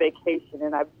take a vacation.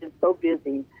 And I've been so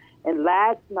busy. And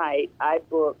last night I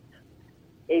booked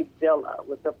a villa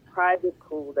with a private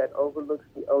pool that overlooks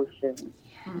the ocean.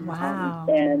 Wow.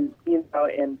 And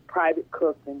private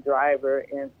cook and driver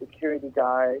and security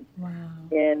guard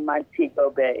in Montego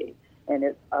Bay. And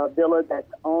it's a villa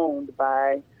that's owned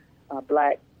by a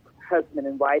Black husband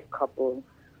and wife couple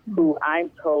who I'm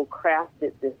told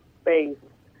crafted this space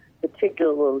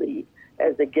particularly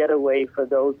as a getaway for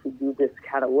those who do this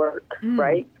kind of work,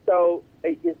 right? So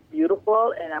it's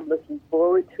beautiful, and I'm looking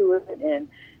forward to it. And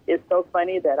it's so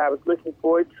funny that I was looking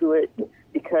forward to it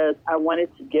because I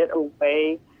wanted to get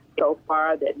away so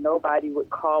far that nobody would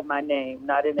call my name,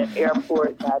 not in an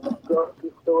airport, not in a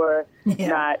grocery store,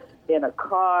 not in a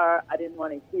car. I didn't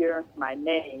want to hear my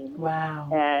name. Wow.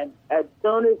 And as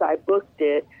soon as I booked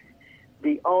it,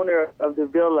 the owner of the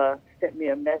villa sent me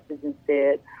a message and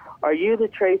said, "Are you the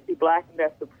Tracy Blackman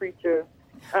that's the preacher?"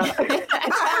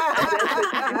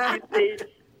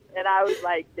 And I was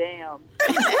like, damn.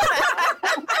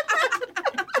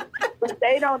 But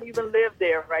they don't even live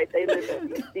there, right? They live in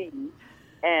D.C.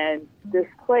 And this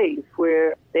place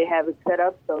where they have it set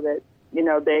up so that,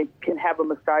 they can have a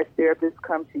massage therapist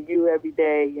come to you every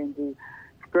day and do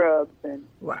scrubs and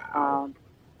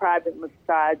private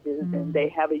massages. And they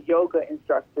have a yoga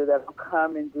instructor that will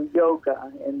come and do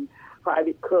yoga and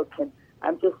private cook. And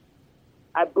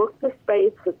I booked the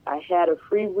space because I had a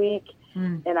free week.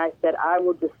 And I said, I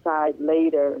will decide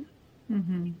later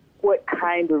what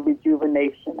kind of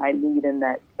rejuvenation I need in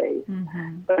that space.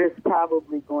 But it's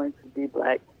probably going to be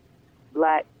black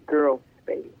girl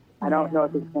space. I don't know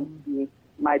if it's going to be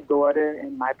my daughter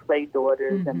and my play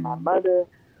daughters and my mother,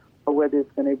 or whether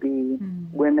it's going to be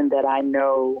women that I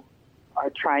know are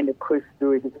trying to push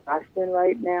through exhaustion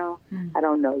right now. I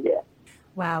don't know yet.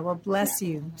 Wow. Well, bless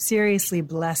you. Seriously,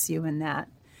 bless you in that.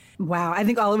 Wow. I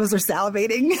think all of us are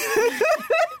salivating.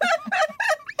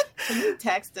 Can you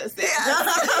text us?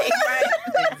 Right.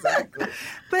 Exactly.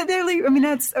 But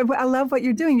I love what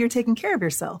you're doing. You're taking care of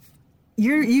yourself.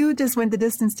 You just went the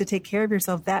distance to take care of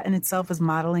yourself. That in itself is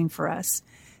modeling for us.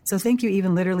 So thank you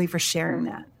even literally for sharing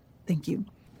that. Thank you.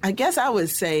 I guess I would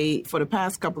say for the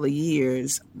past couple of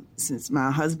years, since my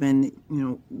husband,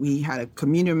 we had a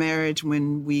communal marriage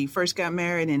when we first got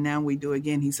married, and now we do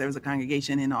again. He serves a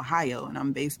congregation in Ohio, and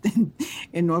I'm based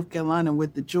in North Carolina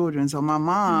with the children. So my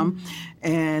mom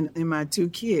and my two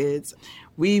kids,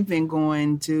 we've been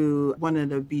going to one of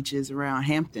the beaches around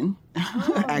Hampton,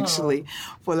 actually,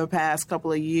 for the past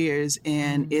couple of years,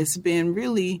 and it's been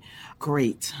really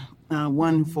great.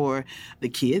 One for the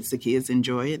kids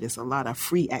enjoy it. There's a lot of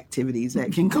free activities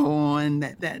that can go on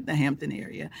that the Hampton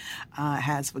area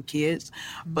has for kids.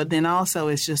 But then also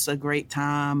it's just a great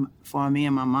time for me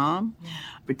and my mom,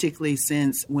 particularly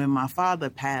since when my father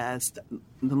passed,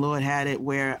 the Lord had it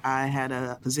where I had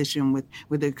a position with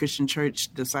the Christian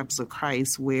Church Disciples of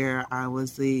Christ, where I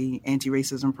was the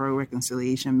anti-racism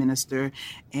pro-reconciliation minister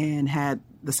and had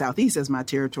the Southeast as my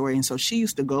territory. And so she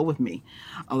used to go with me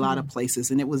a lot of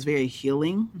places, and it was very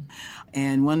healing.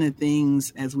 And one of the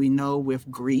things, as we know with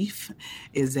grief,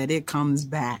 is that it comes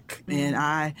back. And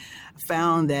I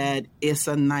found that it's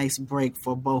a nice break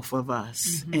for both of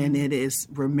us. And it is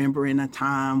remembering a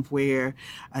time where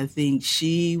I think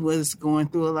she was going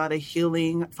through a lot of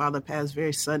healing. Father passed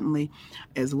very suddenly,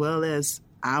 as well as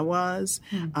I was.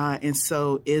 And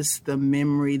so it's the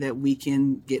memory that we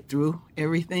can get through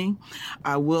everything.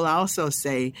 I will also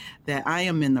say that I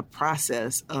am in the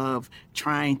process of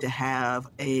trying to have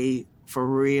a for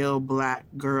real Black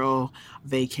girl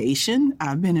vacation.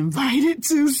 I've been invited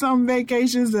to some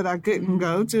vacations that I couldn't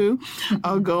go to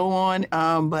or go on,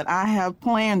 but I have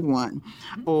planned one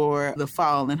for the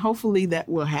fall, and hopefully that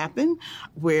will happen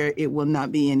where it will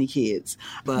not be any kids.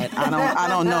 But I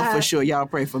don't know for sure. Y'all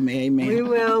pray for me. Amen. We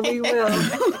will.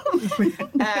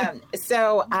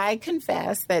 So I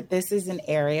confess that this is an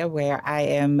area where I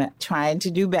am trying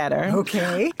to do better.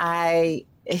 Okay. I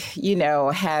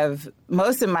have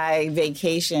most of my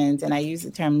vacations, and I use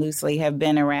the term loosely, have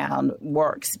been around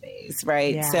workspace,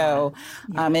 right? Yeah. So,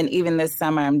 and even this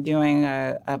summer I'm doing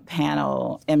a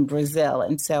panel in Brazil.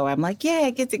 And so I'm like, I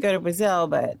get to go to Brazil,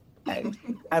 but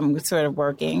I'm sort of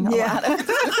working a lot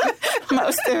of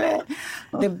most of it.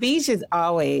 The beach is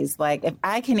always like, if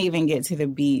I can even get to the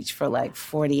beach for like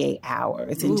 48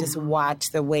 hours and just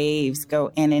watch the waves go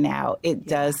in and out, it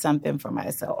does something for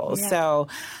my soul. Yeah. So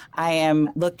I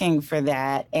am looking for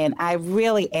that, and I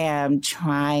really am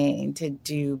trying to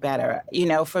do better.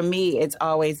 For me, it's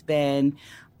always been,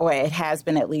 or it has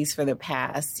been at least for the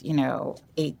past,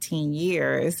 18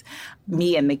 years,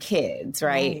 me and the kids,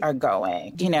 right. are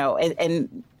going,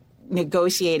 and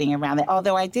negotiating around it.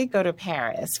 Although I did go to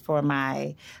Paris for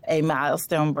a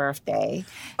milestone birthday.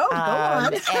 Oh, go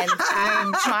on. And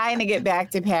I'm trying to get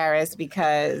back to Paris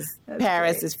because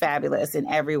Paris is fabulous in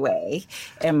every way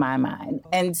in my mind.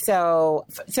 And so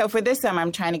for this summer,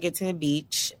 I'm trying to get to the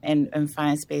beach and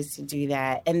find space to do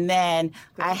that. And then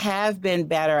I have been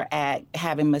better at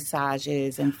having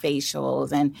massages and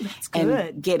facials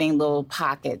and getting little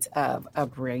pockets of a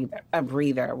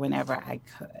breather whenever I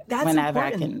could. Whenever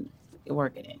important. I can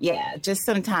work it in. Yeah, just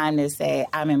some time to say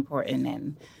I'm important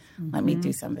and let me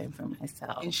do something for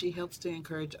myself. And she helps to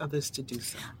encourage others to do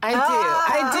so.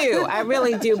 I do. I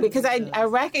really do, because I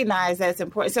recognize that's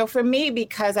important. So for me,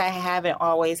 because I haven't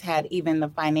always had even the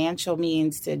financial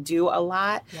means to do a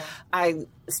lot, I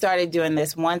started doing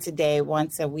this once a day,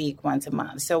 once a week, once a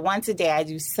month. So once a day I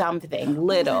do something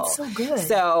little. That's so good.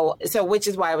 So which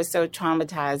is why I was so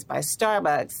traumatized by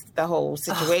Starbucks, the whole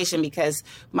situation, because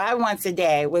my once a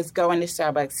day was going to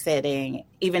Starbucks, sitting,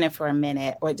 even if for a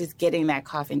minute, or just getting that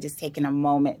coffee and just taking a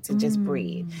moment to just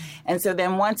breathe. And so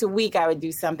then once a week I would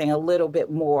do something a little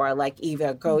bit more, like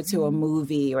either go to a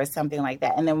movie or something like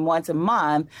that. And then once a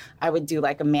month I would do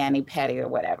like a mani-pedi or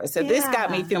whatever. So this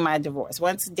got me through my divorce.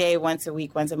 Once a day, once a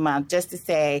week, once a month, just to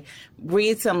say,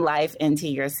 breathe some life into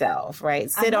yourself,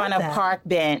 right? Sit on a park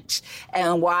bench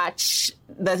and watch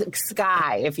the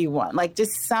sky if you want. Like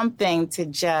just something to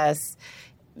just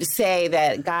say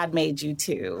that God made you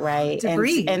too, right? To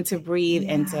breathe. And to breathe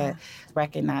and to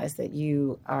recognize that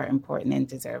you are important and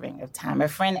deserving of time. A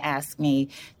friend asked me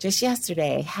just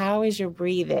yesterday, how is your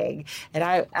breathing? And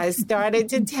I started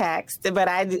to text, but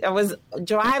I was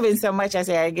driving so much, I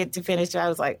said, I get to finish. I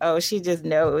was like, oh, she just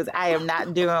knows I am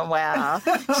not doing well.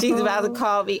 She's about to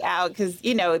call me out because,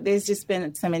 there's just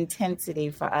been some intensity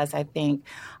for us, I think,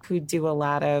 who do a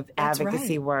lot of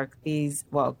advocacy work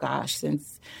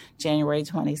since January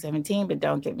 2017, but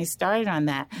don't get me started on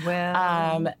that.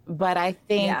 Well, but I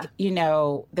think,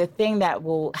 the thing that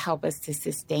will help us to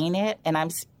sustain it, and I'm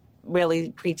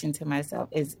really preaching to myself,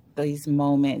 is these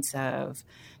moments of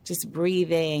just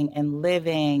breathing and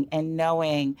living and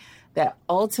knowing that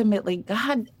ultimately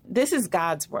God, this is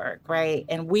God's work, right?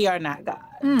 And we are not God.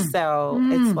 So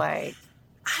it's like,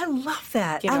 I love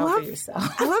that. Get over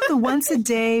yourself. I love the once a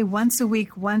day, once a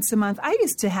week, once a month. I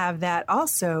used to have that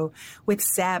also with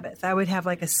Sabbath. I would have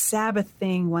like a Sabbath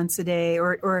thing once a day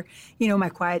or my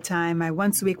quiet time. My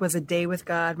once a week was a day with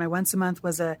God. My once a month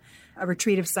was a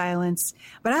retreat of silence.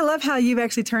 But I love how you've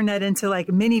actually turned that into like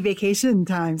mini vacation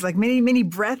times, like mini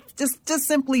breath, just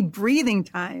simply breathing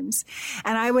times.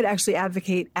 And I would actually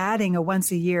advocate adding a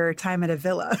once a year time at a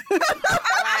villa.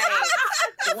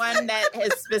 One that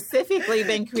has specifically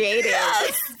been created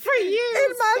for years.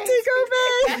 In Montego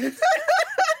Bay.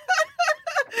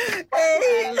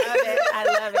 I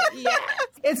love it. Yeah.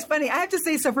 It's funny. I have to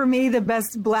say, so for me, the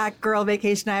best Black girl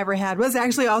vacation I ever had was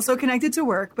actually also connected to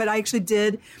work, but I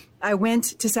went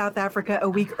to South Africa a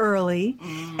week early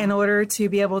in order to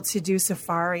be able to do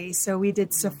safari. So we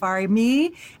did safari,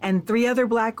 me and 3 other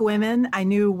Black women. I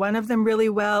knew one of them really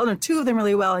well, no, 2 of them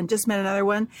really well, and just met another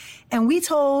one. And we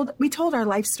told our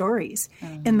life stories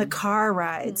in the car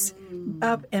rides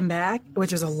up and back,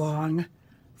 which is a long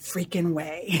freaking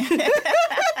way.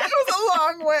 It was a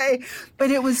long way, but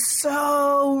it was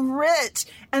so rich.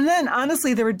 And then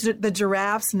honestly, there were the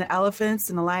giraffes and the elephants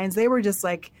and the lions. They were just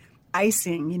like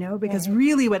icing, because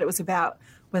really what it was about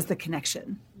was the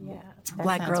connection. Yeah.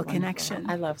 Black girl connection.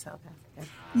 I love South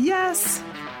Africa. Yes.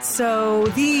 So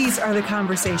these are the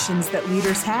conversations that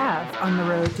leaders have on the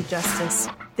road to justice.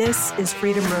 This is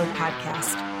Freedom Road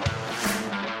Podcast.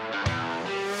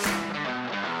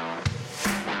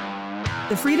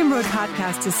 The Freedom Road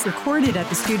Podcast is recorded at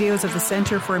the studios of the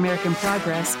Center for American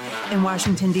Progress in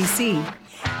Washington, D.C.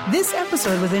 This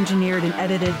episode was engineered and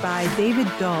edited by David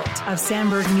Galt of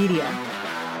Sandberg Media.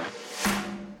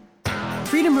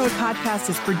 Freedom Road Podcast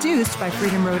is produced by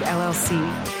Freedom Road LLC.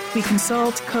 We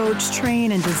consult, coach,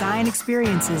 train, and design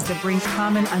experiences that bring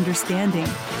common understanding,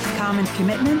 common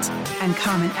commitment, and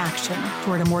common action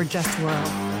toward a more just world.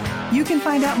 You can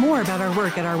find out more about our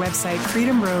work at our website,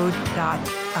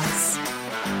 freedomroad.us.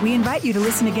 We invite you to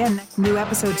listen again. New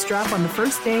episodes drop on the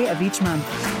first day of each month.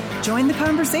 Join the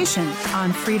conversation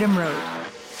on Freedom Road.